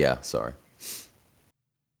 Yeah, sorry.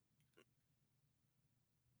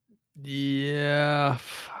 Yeah,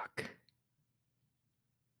 fuck.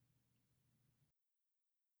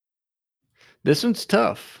 This one's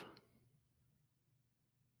tough.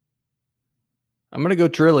 I'm going to go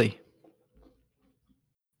Trilly.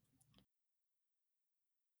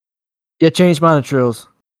 Yeah, change mine to Trills.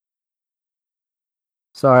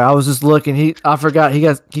 Sorry, I was just looking. I forgot he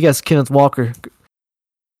got Kenneth Walker.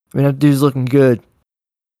 I mean, that dude's looking good.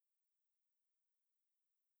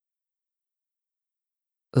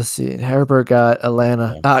 Let's see. Herbert got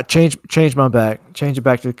Atlanta. Change my back. Change it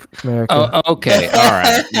back to America. Oh, okay. All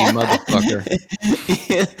right, you motherfucker.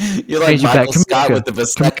 You're like Michael Scott with the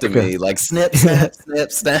vasectomy. Like snip, snap,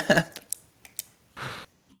 snip, snap.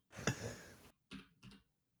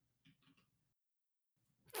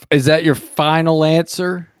 Is that your final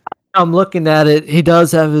answer? I'm looking at it. He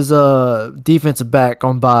does have his defensive back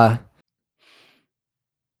on bye.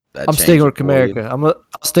 I'm sticking with Comerica. I'll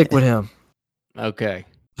stick with him. Okay.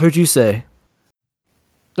 Who'd you say?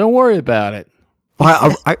 Don't worry about it.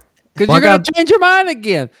 Because you're going to change your mind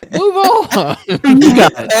again. Move on. You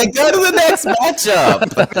got it. And go to the next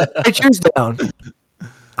matchup. Write yours down.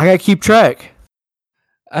 I got to keep track.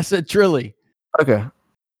 I said Trilly. Okay.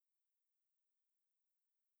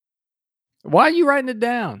 Why are you writing it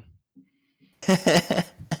down?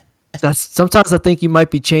 That's sometimes I think you might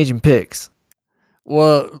be changing picks.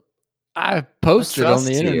 Well, I posted on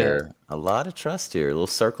the internet. Here. A lot of trust here. A little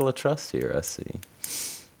circle of trust here. I see.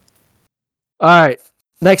 All right.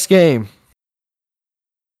 Next game.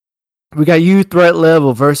 We got you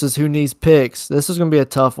Thrtlvl versus Who Needs Picks. This is gonna be a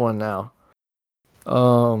tough one now.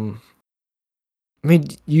 I mean,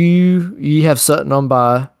 you have Sutton on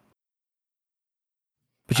bye,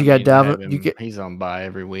 but you got Dalvin. He's on bye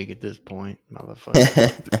every week at this point,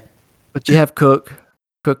 motherfucker. But you have Cook.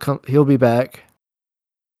 He'll be back.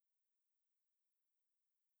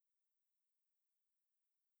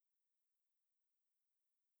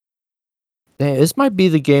 Dang, this might be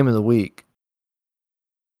the game of the week.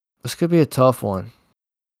 This could be a tough one.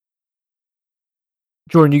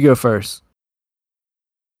 Jordan, you go first.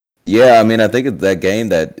 Yeah, I mean, I think it's that game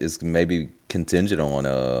that is maybe contingent on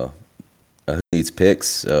Who Needs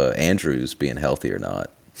Picks, Andrews being healthy or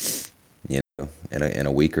not. You know, in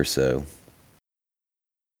a week or so.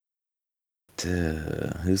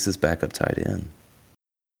 Who's this backup tight end?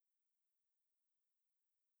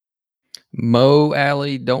 Mo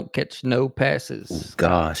Alley don't catch no passes. Oh,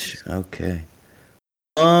 gosh. Okay.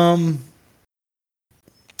 I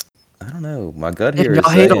don't know. My gut here Y'all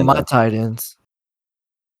is hate on my tight ends.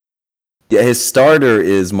 Yeah, his starter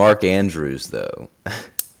is Mark Andrews, though.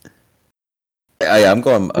 I'm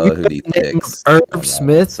going Who Needs Picks. Irv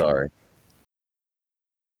Smith. Sorry.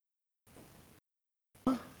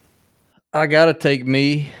 I gotta take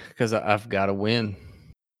me because I've got to win.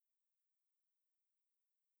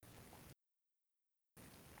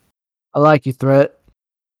 I like you, Threat.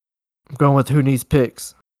 I'm going with Who Needs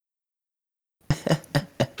Picks.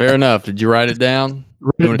 Fair enough. Did you write it down?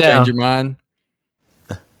 You want to change your mind?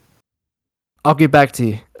 I'll get back to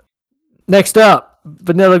you. Next up,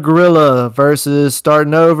 Vanilla Gorilla versus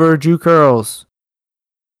Starting Over Drew Curls.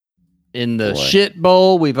 In the shit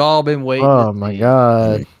bowl we've all been waiting. Oh my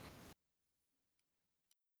god.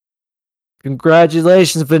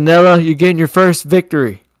 Congratulations, Vanilla. You're getting your first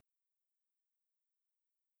victory.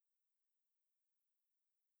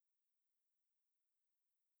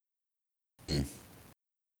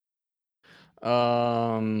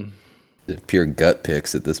 Pure gut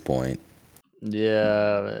picks at this point.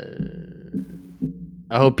 Yeah.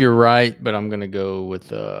 I hope you're right, but I'm going to go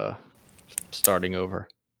with Starting Over.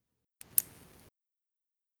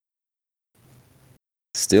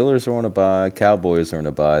 Steelers are on a bye. Cowboys are on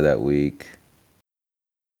a bye that week.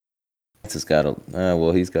 He's got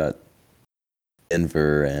he's got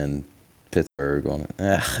Denver and Pittsburgh on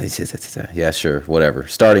it. Yeah, sure, whatever.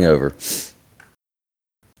 Starting Over.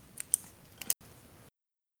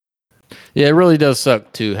 Yeah, it really does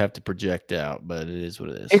suck to have to project out, but it is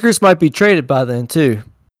what it is. Akers might be traded by then too,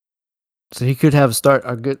 so he could have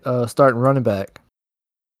a good starting running back.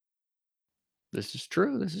 This is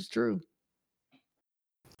true. This is true.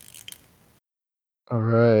 All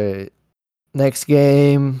right. Next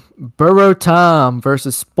game, Burrow Tom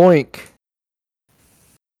versus Spoink.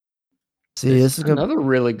 See, this is another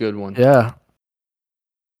really good one. Yeah.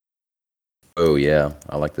 Oh yeah,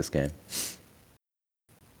 I like this game.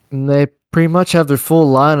 And they pretty much have their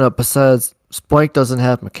full lineup. Besides, Spoink doesn't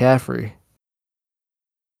have McCaffrey.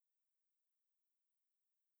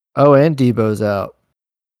 Oh, and Debo's out.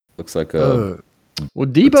 Looks like well,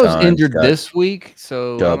 Debo's injured this week,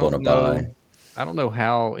 so I don't know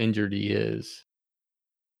how injured he is.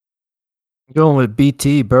 I'm going with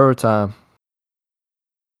BT Burrow Time.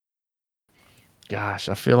 Gosh,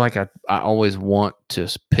 I feel like I always want to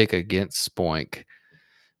pick against Spoink.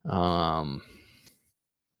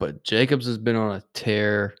 But Jacobs has been on a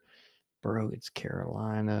tear. Burrow gets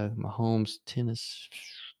Carolina. Mahomes, Tennessee.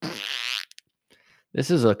 This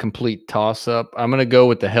is a complete toss-up. I'm going to go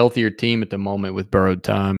with the healthier team at the moment with Burrow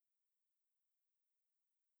Time.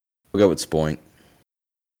 We'll go with Spoink.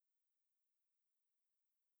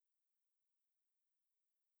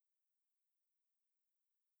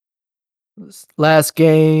 Last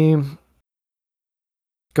game,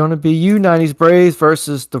 gonna be U90s Braves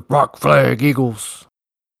versus the Rock Flag Eagles.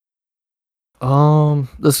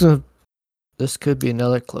 This could be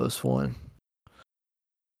another close one.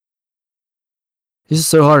 This is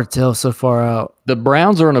so hard to tell so far out. The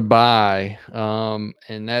Browns are on a bye,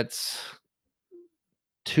 and that's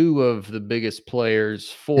two of the biggest players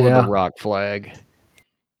for the Rock Flag.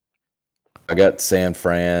 I got San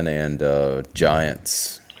Fran and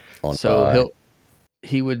Giants on bye.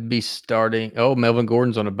 He would be starting. Oh, Melvin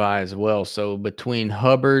Gordon's on a bye as well. So between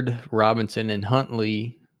Hubbard, Robinson, and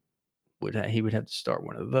Huntley, he would have to start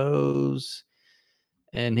one of those.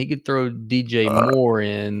 and he could throw DJ Moore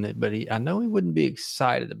in, but I know he wouldn't be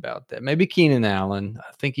excited about that. Maybe Keenan Allen.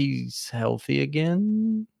 I think he's healthy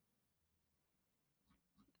again.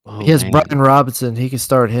 Oh, He has man. Brian Robinson. He can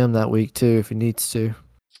start him that week too if he needs to.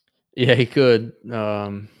 Yeah, he could.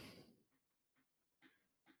 You're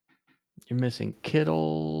missing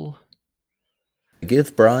Kittle.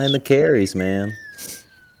 Give Brian the carries, man.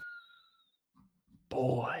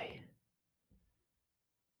 Boy.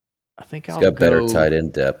 I think He's I'll got better go. tight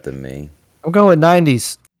end depth than me. I'm going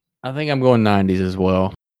 90s. I think I'm going 90s as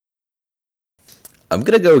well. I'm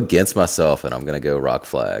gonna go against myself, and I'm gonna go Rock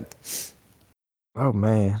Flag. Oh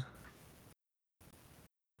man.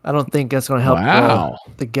 I don't think that's going to help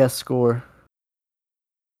the guest score.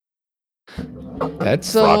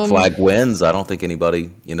 That's Rock Flag wins. I don't think anybody,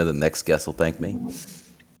 the next guest will thank me.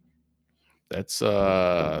 That's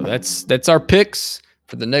our picks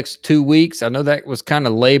for the next 2 weeks. I know that was kind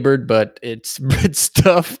of labored, but it's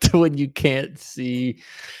tough when you can't see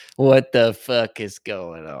what the fuck is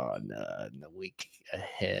going on in the week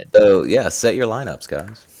ahead. So yeah, set your lineups,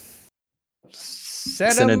 guys.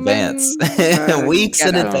 Set in advance. Weeks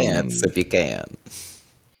in advance, if you can.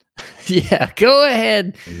 Yeah, go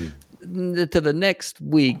ahead to the next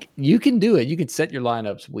week. You can do it. You can set your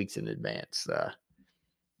lineups weeks in advance.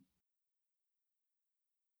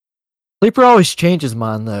 Sleeper always changes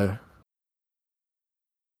mine, though.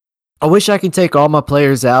 I wish I could take all my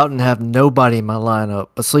players out and have nobody in my lineup,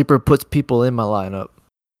 but Sleeper puts people in my lineup.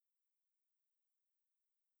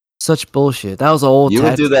 Such bullshit. That was an old You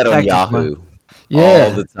would do that on Yahoo. Yeah.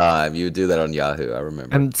 All the time. You would do that on Yahoo, I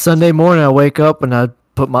remember. And Sunday morning I wake up and I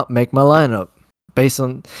make my lineup based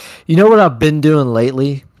on what I've been doing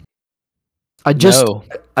lately? I just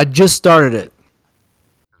started it.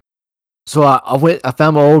 So I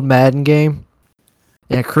found my old Madden game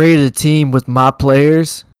and I created a team with my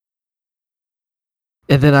players.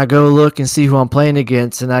 And then I go look and see who I'm playing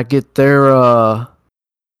against and I get their I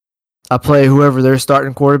play whoever their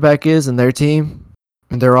starting quarterback is in their team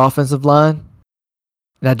and their offensive line.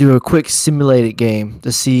 And I do a quick simulated game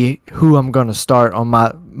to see who I'm going to start on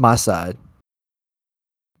my side.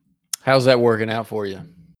 How's that working out for you?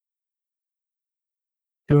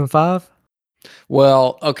 2-5?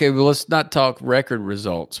 Well, okay, well, let's not talk record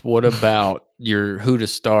results. What about your who to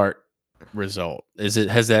start result?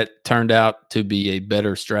 Has that turned out to be a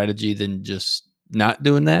better strategy than just not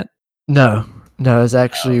doing that? No, it's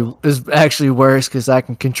actually worse because I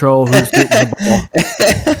can control who's getting the ball.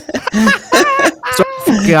 So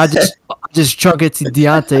I just chunk it to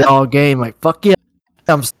Deontay all game. Like fuck yeah,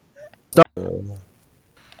 I'm starting.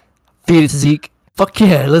 Feed it to Zeke. Fuck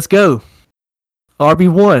yeah, let's go.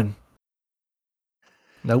 RB1.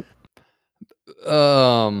 Nope.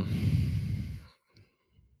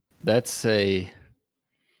 That's a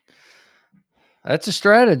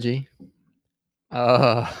strategy.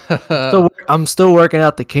 I'm still working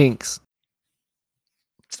out the kinks.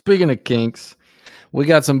 Speaking of kinks, we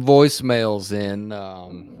got some voicemails in.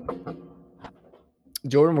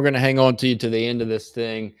 Jordan, we're going to hang on to you to the end of this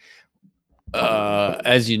thing.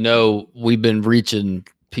 As you know, we've been reaching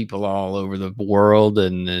people all over the world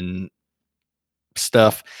and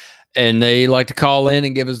stuff, and they like to call in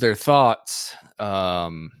and give us their thoughts.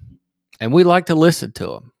 And we like to listen to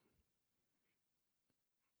them.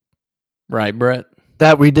 Right, Brett?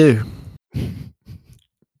 That we do.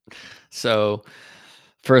 So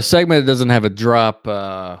for a segment that doesn't have a drop,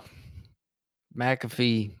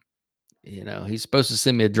 McAfee, he's supposed to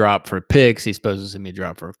send me a drop for picks. He's supposed to send me a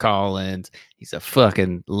drop for call-ins. He's a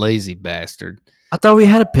fucking lazy bastard. I thought we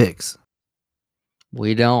had a picks.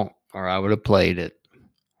 We don't, or I would have played it.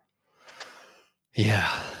 Yeah.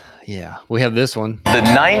 We have this one. The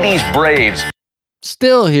 90s Braves.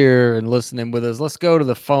 Still here and listening with us. Let's go to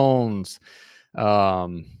the phones. We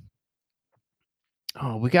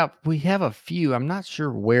have a few. I'm not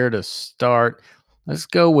sure where to start. Let's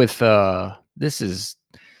go with this is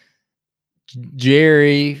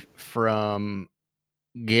Jerry from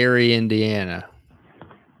Gary, Indiana.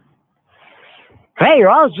 Hey,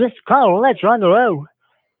 I was just calling. Let's run the road.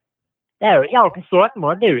 There, y'all can start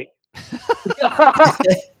more, do it.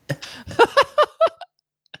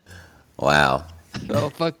 Wow. Oh,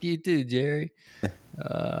 fuck you too, Jerry.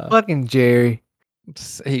 Fucking Jerry.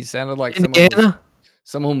 He sounded like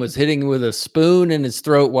someone was hitting with a spoon in his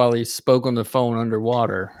throat while he spoke on the phone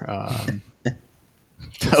underwater.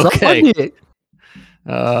 Okay.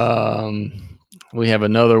 We have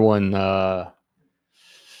another one.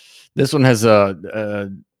 This one has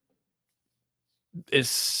it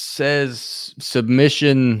says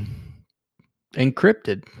submission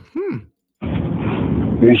encrypted.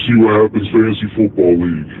 We'll see what happens, Fantasy Football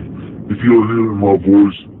League. If you are hearing my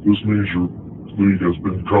voice, this means your league has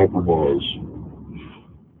been compromised.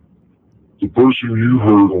 The person you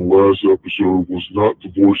heard on last episode was not the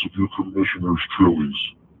voice of your commissioners, Trillies.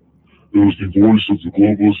 It was the voice of the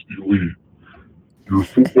Globalist Elite. Your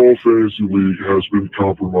football fantasy league has been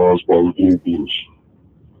compromised by the Globalists.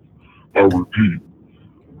 I repeat,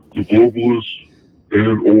 the Globalist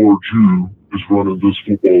and/or Jew is running this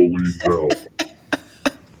football league now.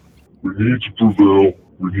 We need to prevail.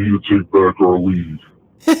 We need to take back our lead.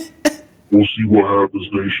 We'll see what happens,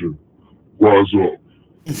 nation. Rise up.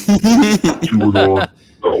 QAnon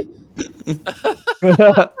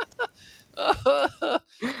out.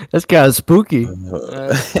 That's kind of spooky.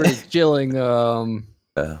 That's pretty chilling. So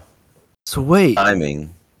wait,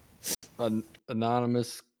 Timing.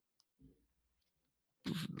 Anonymous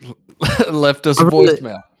left us a I really-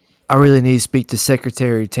 voicemail. I really need to speak to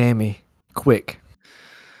Secretary Tammy. Quick.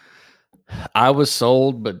 I was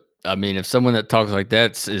sold, but I mean, if someone that talks like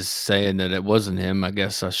that is saying that it wasn't him, I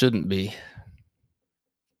guess I shouldn't be.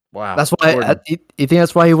 Wow. That's why. Jordan, You think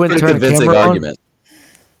that's why he wouldn't Pretty turn the convincing camera argument.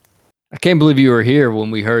 I can't believe you were here when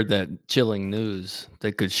we heard that chilling news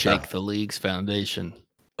that could shake the league's foundation.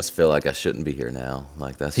 I just feel like I shouldn't be here now.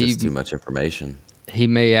 Like that's He- just too much information. He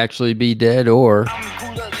may actually be dead, or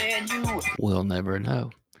we'll never know.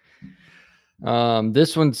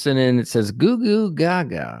 This one sent in. It says "Goo Goo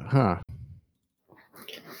Gaga," huh?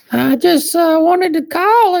 I just wanted to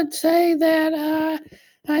call and say that,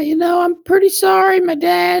 I'm pretty sorry my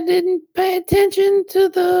dad didn't pay attention to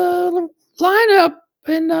the lineup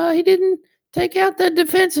and he didn't take out the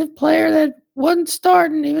defensive player that wasn't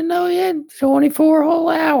starting, even though he had 24 whole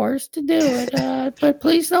hours to do it. But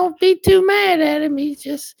please don't be too mad at him. He's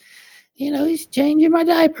just, he's changing my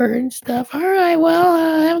diaper and stuff. All right,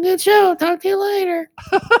 well, have a good show. Talk to you later.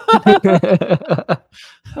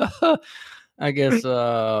 I guess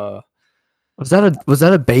Was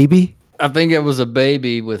that a baby? I think it was a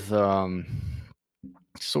baby with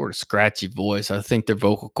sort of scratchy voice. I think their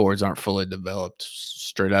vocal cords aren't fully developed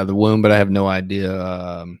straight out of the womb, but I have no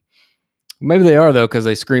idea. Maybe they are though, because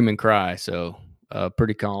they scream and cry. So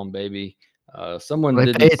pretty calm baby. Someone They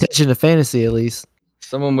didn't pay attention to fantasy at least.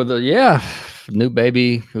 Someone with a new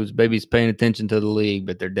baby whose baby's paying attention to the league,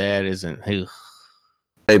 but their dad isn't. Ugh.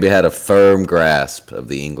 Maybe had a firm grasp of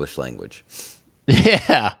the English language.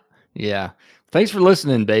 Yeah. Thanks for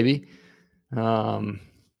listening, baby.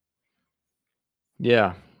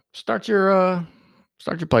 Yeah. Start your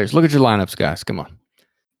players. Look at your lineups, guys. Come on.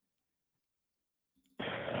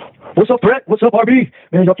 What's up, Brett? What's up, RB?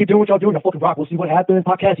 Man, y'all keep doing what y'all doing. Y'all fucking rock. We'll see what happens.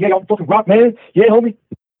 Podcast. Yeah, y'all fucking rock, man. Yeah, homie.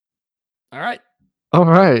 All right. All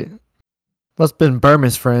right. Must have been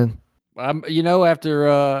Berman's friend.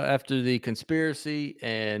 After the conspiracy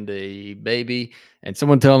and the baby and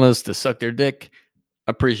someone telling us to suck their dick,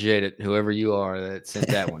 appreciate it. Whoever you are that sent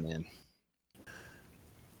that one in.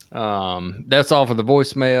 That's all for the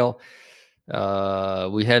voicemail.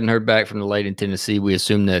 We hadn't heard back from the lady in Tennessee. We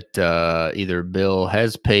assume that either Bill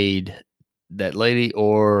has paid that lady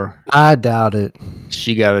or I doubt it.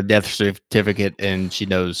 she got a death certificate and she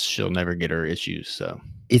knows she'll never get her issues. So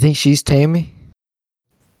You think she's Tammy?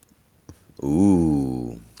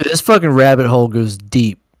 Ooh. This fucking rabbit hole goes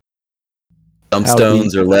deep. Some How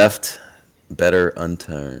stones deep? are left better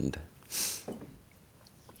unturned.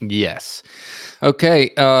 yes. Okay.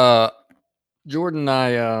 Jordan,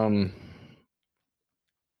 I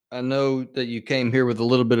know that you came here with a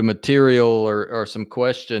little bit of material or some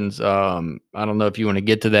questions. I don't know if you want to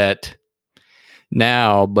get to that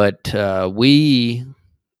now, but we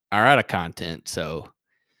are out of content. So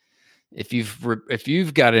if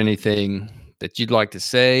you've got anything that you'd like to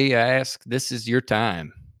say, ask, this is your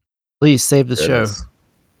time. Please save the show.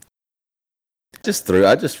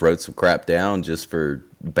 I just wrote some crap down just for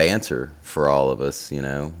banter for all of us,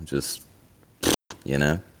 just.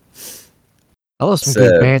 I love some So-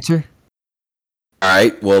 good banter. All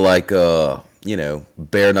right. Well,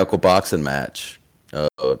 bare knuckle boxing match.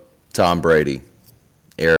 Tom Brady,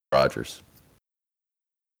 Aaron Rodgers.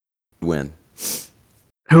 Win.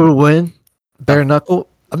 Who would win? Bare knuckle?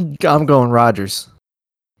 I'm going Rodgers.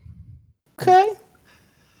 Okay.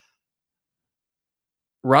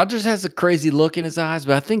 Rodgers has a crazy look in his eyes,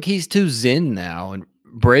 but I think he's too zen now. And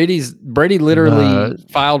Brady literally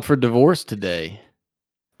filed for divorce today.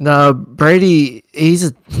 No, Brady, he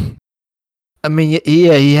has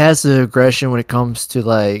the aggression when it comes to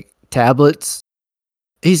like tablets.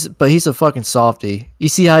 He's a fucking softy. You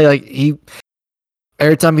see how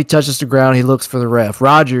every time he touches the ground, he looks for the ref.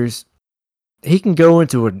 Rodgers, he can go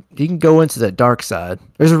into that dark side.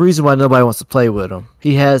 There's a reason why nobody wants to play with him.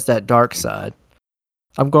 He has that dark side.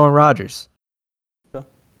 I'm going Rodgers.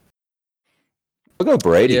 I'll go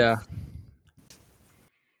Brady. Yeah.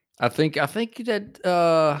 I think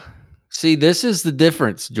that see, this is the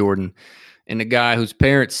difference, Jordan, and the guy whose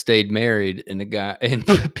parents stayed married and the guy and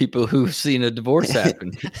people who've seen a divorce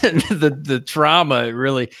happen. the trauma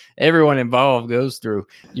really everyone involved goes through.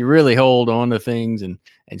 You really hold on to things and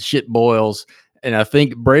shit boils. And I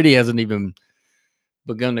think Brady hasn't even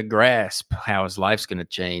begun to grasp how his life's going to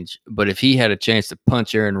change. But if he had a chance to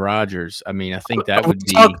punch Aaron Rodgers, I mean, I think that would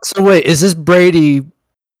be. So wait, is this Brady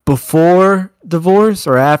before divorce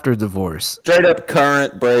or after divorce? Straight up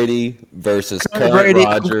current Brady versus current Brady.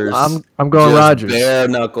 Rodgers. I'm going Rodgers. Bare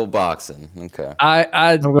knuckle boxing. Okay.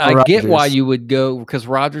 I Rodgers. get why you would go because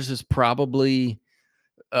Rodgers is probably.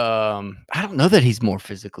 I don't know that he's more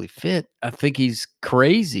physically fit. I think he's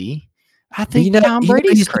crazy. I think Tom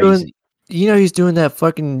Brady's crazy. He's doing that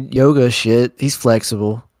fucking yoga shit. He's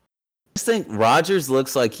flexible. I just think Rodgers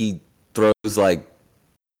looks like he throws like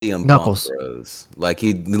CM knuckles. Punk throws. Like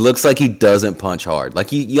he looks like he doesn't punch hard. Like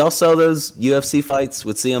y'all saw those UFC fights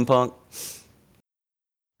with CM Punk?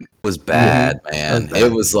 It was bad, man.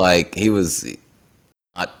 It was like he was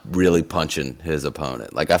not really punching his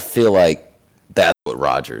opponent. Like I feel like that's what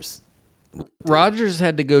Rodgers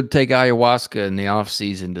had to go take ayahuasca in the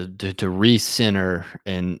offseason to recenter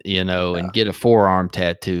and and get a forearm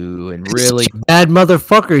tattoo and really bad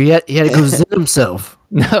motherfucker. He had to go zit himself.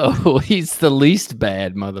 No, he's the least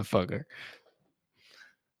bad motherfucker.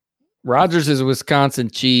 Rodgers is Wisconsin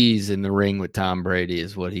cheese in the ring with Tom Brady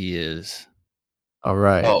is what he is. All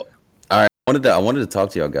right. Oh, all right. I wanted to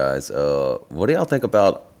talk to y'all guys. What do y'all think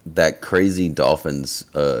about that crazy Dolphins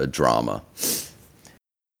drama?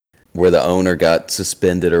 Where the owner got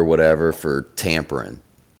suspended or whatever for tampering.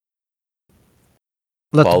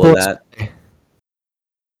 Follow that?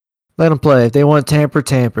 Let them play. If they want to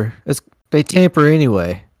tamper. They tamper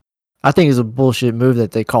anyway. I think it's a bullshit move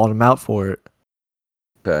that they called him out for it.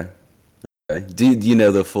 Okay. Do you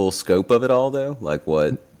know the full scope of it all, though? Like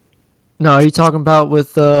what? No, are you talking about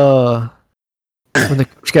with when the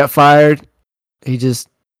coach got fired? He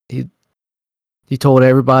told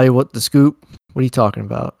everybody what the scoop. What are you talking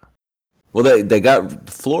about? Well, they got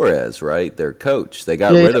Flores, right? Their coach. They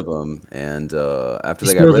got rid of him, and after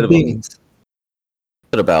they got rid of him,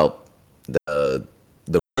 about the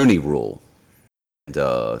Rooney Rule, and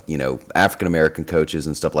African American coaches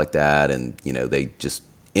and stuff like that, and they just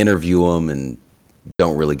interview him and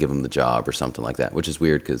don't really give him the job or something like that, which is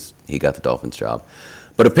weird because he got the Dolphins job.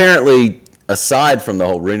 But apparently, aside from the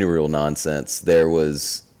whole Rooney Rule nonsense, there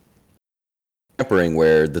was tampering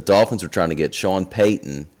where the Dolphins were trying to get Sean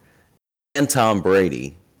Payton and Tom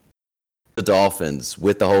Brady, the Dolphins,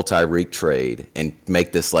 with the whole Tyreek trade and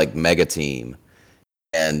make this like mega team.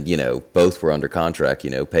 And, both were under contract.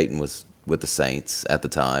 Peyton was with the Saints at the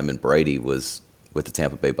time and Brady was with the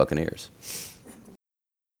Tampa Bay Buccaneers.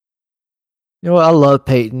 You know what? I love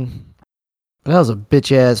Peyton. That was a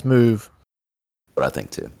bitch-ass move. But I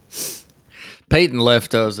think, too. Peyton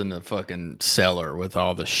left us in the fucking cellar with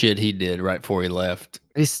all the shit he did right before he left.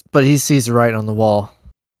 But he sees the writing on the wall.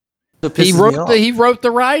 He wrote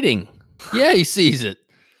the writing. Yeah, he sees it.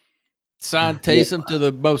 Signed Taysom to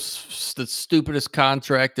the stupidest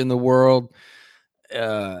contract in the world.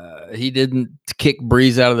 He didn't kick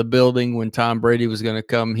Breeze out of the building when Tom Brady was going to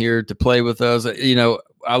come here to play with us.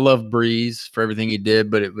 I love Breeze for everything he did,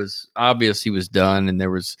 but it was obvious he was done. And there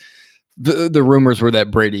was the rumors were that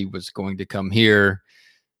Brady was going to come here.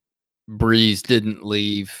 Breeze didn't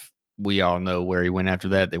leave. We all know where he went after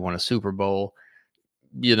that. They won a Super Bowl.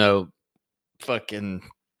 Fucking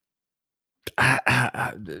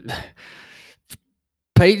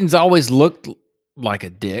Peyton's always looked like a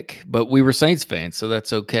dick, but we were Saints fans, so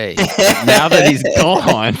that's okay. Now that he's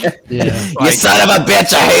gone, You son of a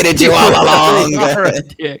bitch, I hated you all along. You're a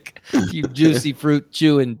dick, you juicy fruit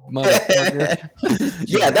chewing motherfucker.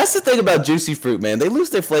 Yeah, that's the thing about juicy fruit, man. They lose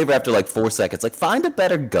their flavor after like 4 seconds. Like, find a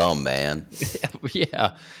better gum, man.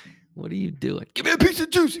 Yeah. What are you doing? Give me a piece of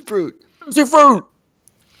juicy fruit. Juicy fruit.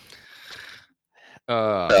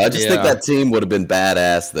 I just think that team would have been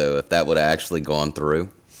badass, though, if that would have actually gone through.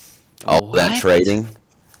 All that trading.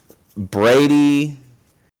 Brady,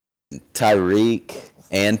 Tyreek,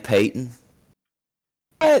 and Peyton.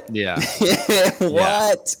 What? Yeah.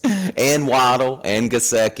 What? Yeah. And Waddle and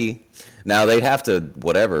Gesicki. Now, they'd have to,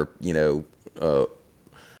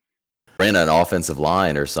 rent an offensive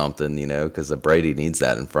line or something, because Brady needs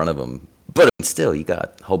that in front of him. But still, you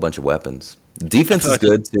got a whole bunch of weapons. Defense is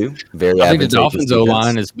good too. I think the Dolphins O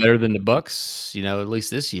line is better than the Bucks. At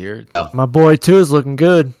least this year. My boy too is looking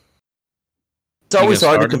good. It's always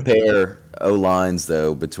hard to compare O lines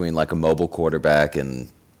though between like a mobile quarterback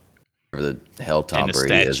and whatever the hell Tom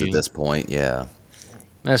Brady is at this point. Yeah.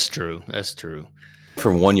 That's true. That's true.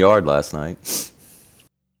 From 1 yard last night.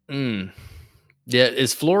 Yeah,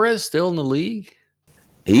 is Flores still in the league?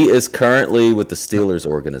 He is currently with the Steelers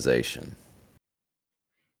organization.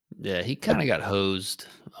 Yeah, he kind of got hosed.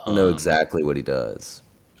 I don't know exactly what he does.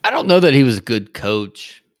 I don't know that he was a good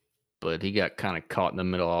coach, but he got kind of caught in the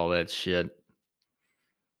middle of all that shit.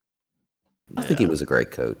 I think he was a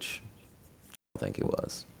great coach. I think he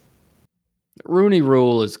was. The Rooney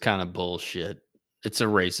Rule is kind of bullshit. It's a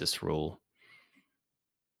racist rule.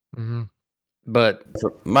 Mm-hmm. But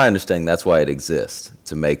From my understanding, that's why it exists,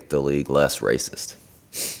 to make the league less racist.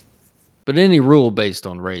 But any rule based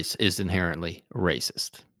on race is inherently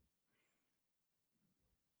racist.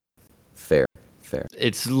 Fair.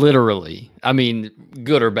 It's literally, I mean,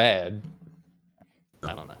 good or bad.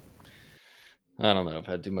 I don't know. I've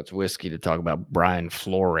had too much whiskey to talk about Brian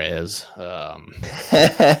Flores.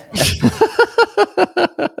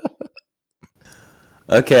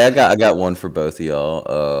 Okay, I got one for both of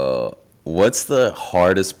y'all. What's the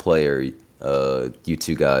hardest player you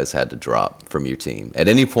two guys had to drop from your team at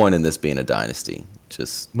any point in this being a dynasty?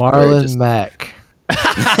 Just Marlon Mack.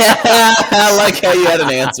 I like how you had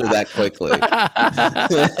an answer that quickly.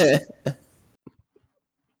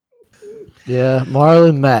 Yeah,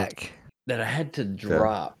 Marlon Mack. That I had to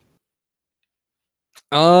drop.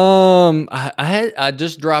 I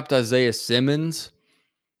just dropped Isaiah Simmons,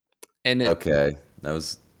 and Okay, that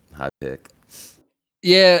was a high pick.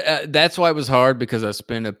 Yeah, that's why it was hard, because I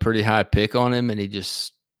spent a pretty high pick on him, and he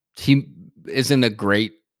isn't a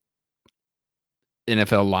great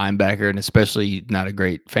NFL linebacker, and especially not a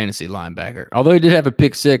great fantasy linebacker. Although he did have a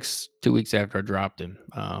pick 6 2 weeks after I dropped him.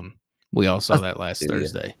 We all saw that last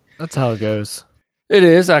Thursday. That's how it goes. It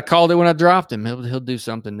is. I called it when I dropped him. He'll do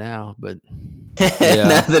something now, but Yeah.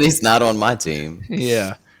 Now that he's not on my team.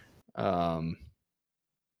 Yeah. What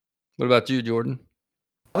about you, Jordan?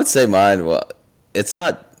 I would say mine. Well, it's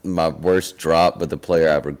not my worst drop, but the player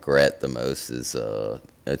I regret the most is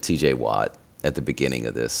TJ Watt at the beginning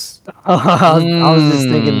of this. I was just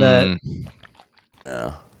thinking that.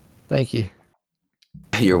 Yeah. Thank you.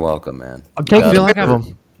 You're welcome, man. I'm taking feel like care of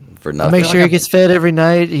him. For I nothing. make sure he gets fed every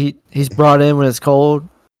night. He's brought in when it's cold.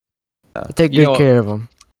 I take good care of him.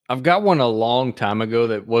 I've got one a long time ago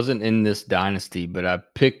that wasn't in this dynasty, but I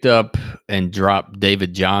picked up and dropped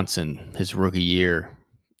David Johnson his rookie year.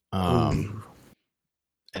 And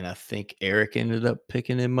I think Eric ended up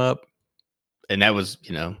picking him up. And that was,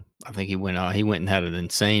 I think he went and had an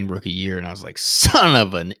insane rookie year. And I was like, son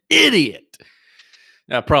of an idiot.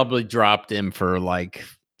 And I probably dropped him for like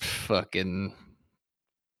fucking,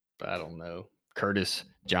 I don't know, Curtis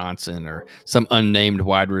Johnson or some unnamed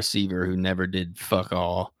wide receiver who never did fuck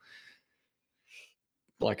all.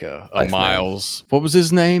 Like a Miles. What was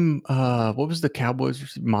his name? What was the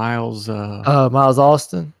Cowboys? Miles Miles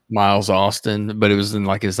Austin. Miles Austin, but it was in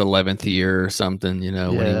like his 11th year or something,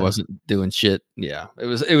 when he wasn't doing shit. Yeah. It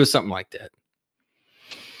was something like that.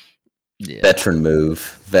 Yeah. Veteran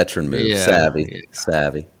move. Yeah.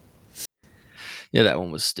 Savvy. Yeah, that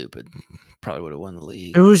one was stupid. Probably would have won the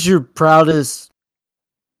league. Who was your proudest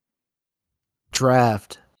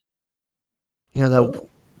draft?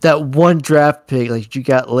 That one draft pick, like you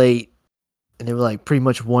got late, and they were like pretty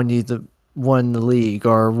much won the league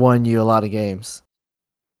or won you a lot of games.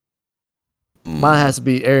 Mine has to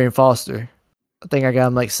be Arian Foster. I think I got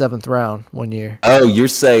him like 7th round one year. Oh, you're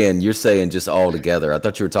saying just all together. I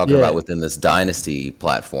thought you were talking about within this dynasty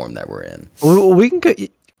platform that we're in. We can go.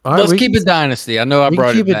 Let's keep it dynasty. I know I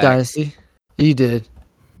brought it back. Keep it dynasty. You did.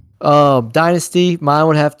 Dynasty. Mine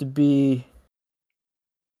would have to be.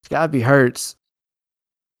 It's gotta be Hurts.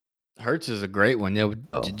 Hurts is a great one. Yeah.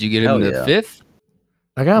 Did you get him in the 5th?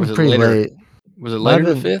 I got him pretty late. Was it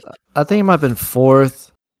later than 5th? I think it might have been 4th.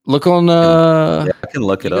 Look on. I can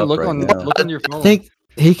look it up. Look on your phone. I think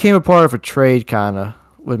he came a part of a trade, kind of,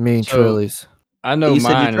 with me and Trillies. I know you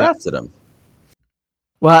mine. Said you drafted him.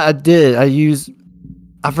 Well, I did.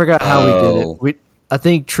 I forgot how we did it. I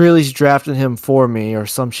think Trillies drafted him for me or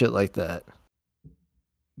some shit like that.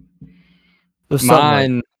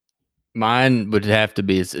 Mine would have to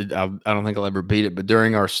be. I don't think I'll ever beat it. But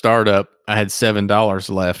during our startup, I had $7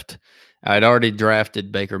 left. I'd already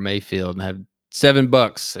drafted Baker Mayfield and had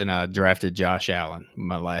 $7, and I drafted Josh Allen.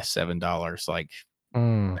 My last $7. Like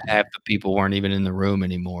half the people weren't even in the room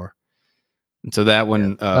anymore. And so that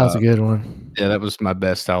one, that was a good one. Yeah, that was my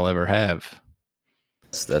best I'll ever have.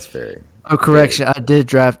 That's very. Oh, correction. I did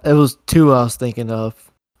draft. It was 2 I was thinking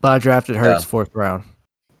of, but I drafted Hurts 4th round.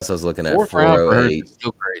 So I was looking at 4th round for Hurts is 408.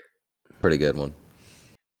 still great. Pretty good one.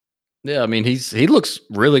 Yeah, I mean he looks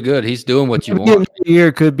really good. He's doing what you want.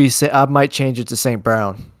 Year could be. I might change it to St.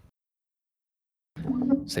 Brown.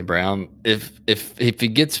 St. Brown, if he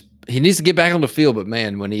gets, he needs to get back on the field, but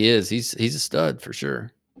man, when he is, he's a stud for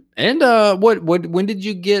sure. And when did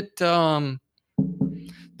you get the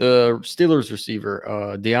Steelers receiver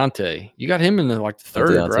Deontay? You got him in the third,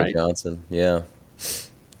 Deontay right? Johnson, yeah,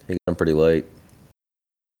 he got him pretty late.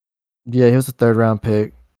 Yeah, he was a 3rd round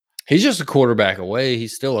pick. He's just a quarterback away.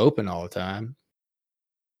 He's still open all the time.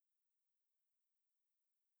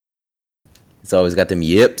 He's always got them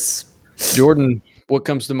yips. Jordan, what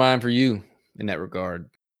comes to mind for you in that regard?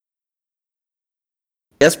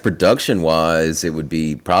 I guess production-wise, it would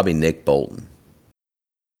be probably Nick Bolton.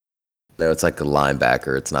 No, it's like a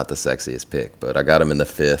linebacker. It's not the sexiest pick, but I got him in the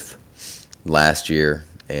 5th last year,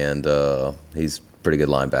 and he's a pretty good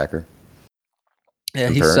linebacker. Yeah,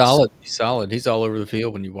 he's solid. He's solid. He's all over the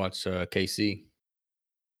field when you watch KC.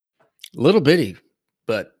 Little bitty,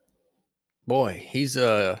 but boy, he's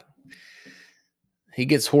he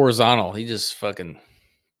gets horizontal. He just fucking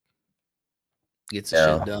gets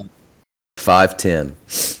the shit done.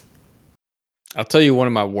 5'10". I'll tell you, one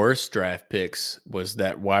of my worst draft picks was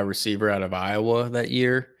that wide receiver out of Iowa that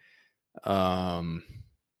year. Oh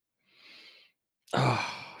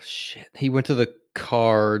shit. He went to the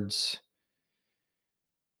Cards.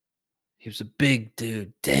 He was a big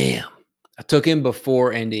dude. Damn. I took him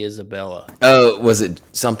before Andy Isabella. Oh, was it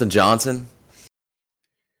something Johnson?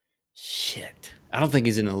 Shit. I don't think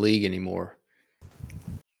he's in the league anymore.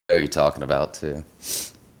 Who are you talking about, too?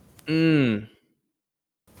 Yeah,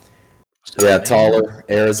 taller,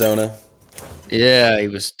 Arizona. Yeah, he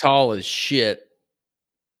was tall as shit.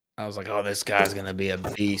 I was like, oh, this guy's going to be a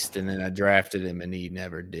beast. And then I drafted him, and he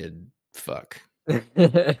never did fuck.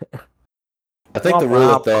 I think the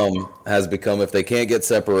rule of thumb has become if they can't get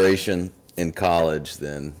separation in college,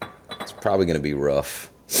 then it's probably going to be rough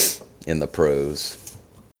in the pros.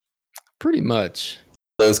 Pretty much.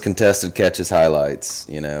 Those contested catches highlights,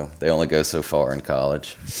 they only go so far in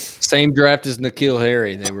college. Same draft as N'Keal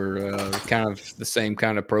Harry. They were kind of the same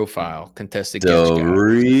kind of profile, contested catch The guy.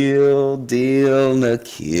 real deal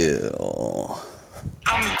N'Keal.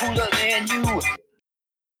 I'm cooler than you.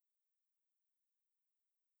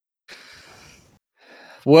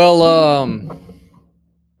 Well,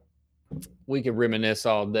 we could reminisce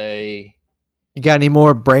all day. You got any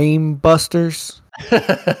more brain busters?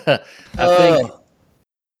 I think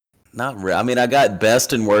Not really. I mean, I got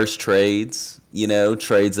best and worst trades,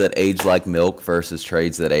 trades that age like milk versus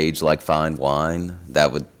trades that age like fine wine.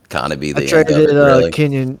 That would kind of be the I end of traded it, really.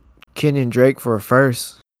 Kenyon Drake for a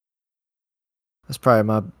first. That's probably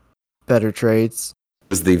my better trades.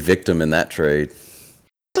 Was the victim in that trade.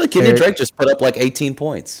 Kenyon Drake just put up like 18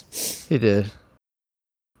 points. He did.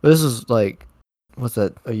 But this was like, what's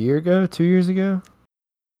that, a year ago? 2 years ago?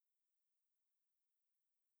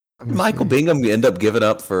 Michael Bingham ended up giving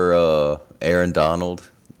up for Aaron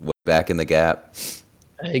Donald back in the gap.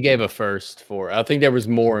 he gave a first for. I think there was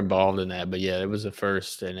more involved in that, but yeah, it was a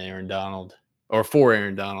first in Aaron Donald or for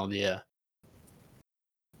Aaron Donald. Yeah,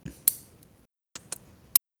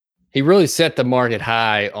 he really set the market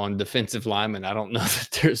high on defensive linemen. I don't know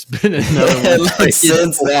that there's been another one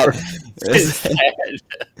since that.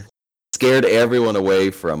 Scared everyone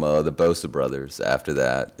away from the Bosa brothers after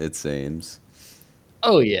that, it seems.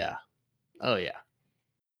 Oh yeah. I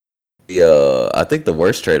think the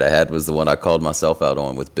worst trade I had was the one I called myself out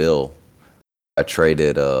on with Bill. I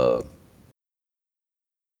traded away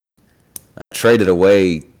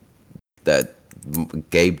that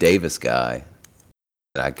Gabe Davis guy.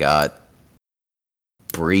 And I got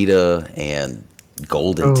Breida and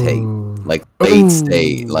Golden Tate, like late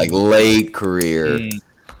state, like late career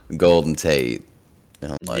Golden Tate.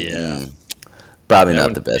 And I'm like, probably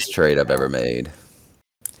not the best trade I've ever made.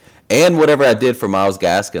 And whatever I did for Myles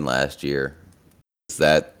Gaskin last year,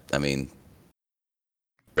 that's a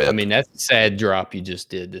sad drop you just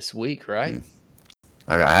did this week, right?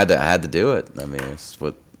 I had to do it. I mean, it's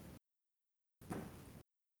what.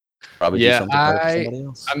 Probably do something for somebody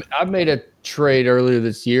else. I made a trade earlier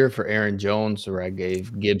this year for Aaron Jones where I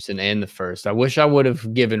gave Gibson and the first. I wish I would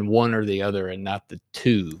have given one or the other and not the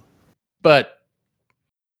two. But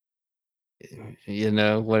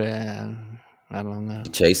what? I don't know.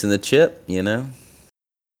 Chasing the chip, Yeah,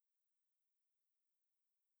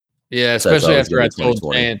 especially after I told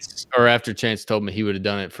Chance, or after Chance told me he would have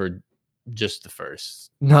done it for just the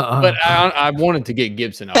first. No, but I wanted to get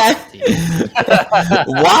Gibson off the team.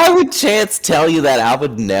 Why would Chance tell you that? I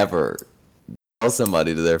would never tell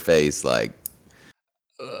somebody to their face like,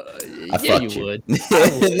 I fucked you. Would. No,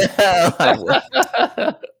 I would.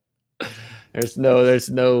 There's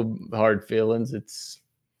no hard feelings. It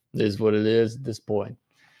is what it is at this point.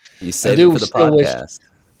 You saved it for the podcast.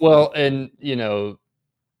 Well, and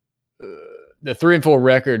the 3-4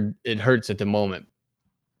 record, it hurts at the moment.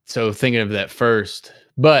 So thinking of that first,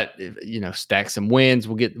 but stack some wins.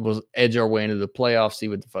 We'll edge our way into the playoffs, see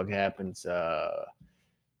what the fuck happens.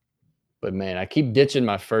 But man, I keep ditching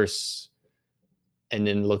my firsts and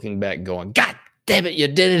then looking back going, God damn it, you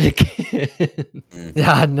did it again.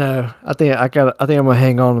 Yeah, I know. I think I'm gonna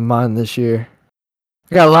hang on to mine this year.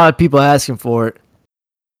 I got a lot of people asking for it.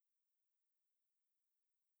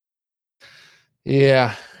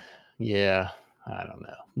 Yeah. I don't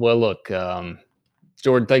know. Well, look,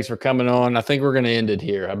 Jordan, thanks for coming on. I think we're gonna end it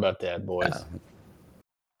here. How about that, boys?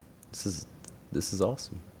 This is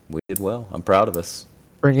awesome. We did well. I'm proud of us.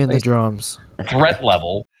 Bring in the drums.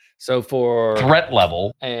 Thrtlvl. So for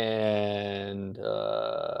Thrtlvl. And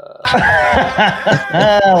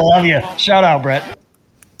Love you. Shout out, Brett.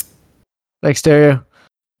 Thanks, Stereo.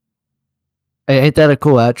 Hey, ain't that a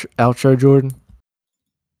cool outro, Jordan?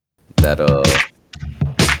 That I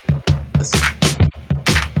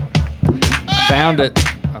found it.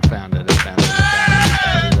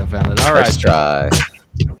 All right. Let's try.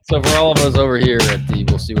 So for all of us over here at the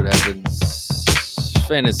We'll See What Happens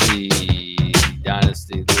Fantasy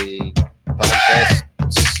Dynasty League podcast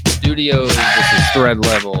studios, this is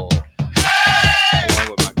Thrtlvl, along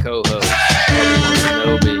with my co-host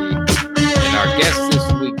Kenobi, and our guest this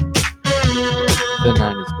week, the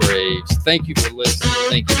 90s Braves. Thank you for listening.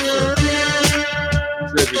 Thank you for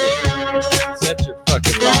contributing. Set your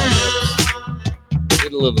fucking lineups.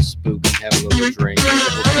 Get a little spook and have a little drink.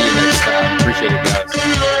 We'll see you next time. Appreciate it, guys.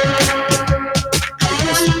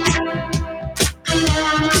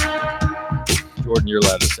 Jordan, you're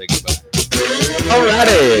allowed to say goodbye.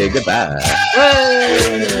 Alrighty, goodbye.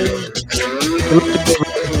 Hey!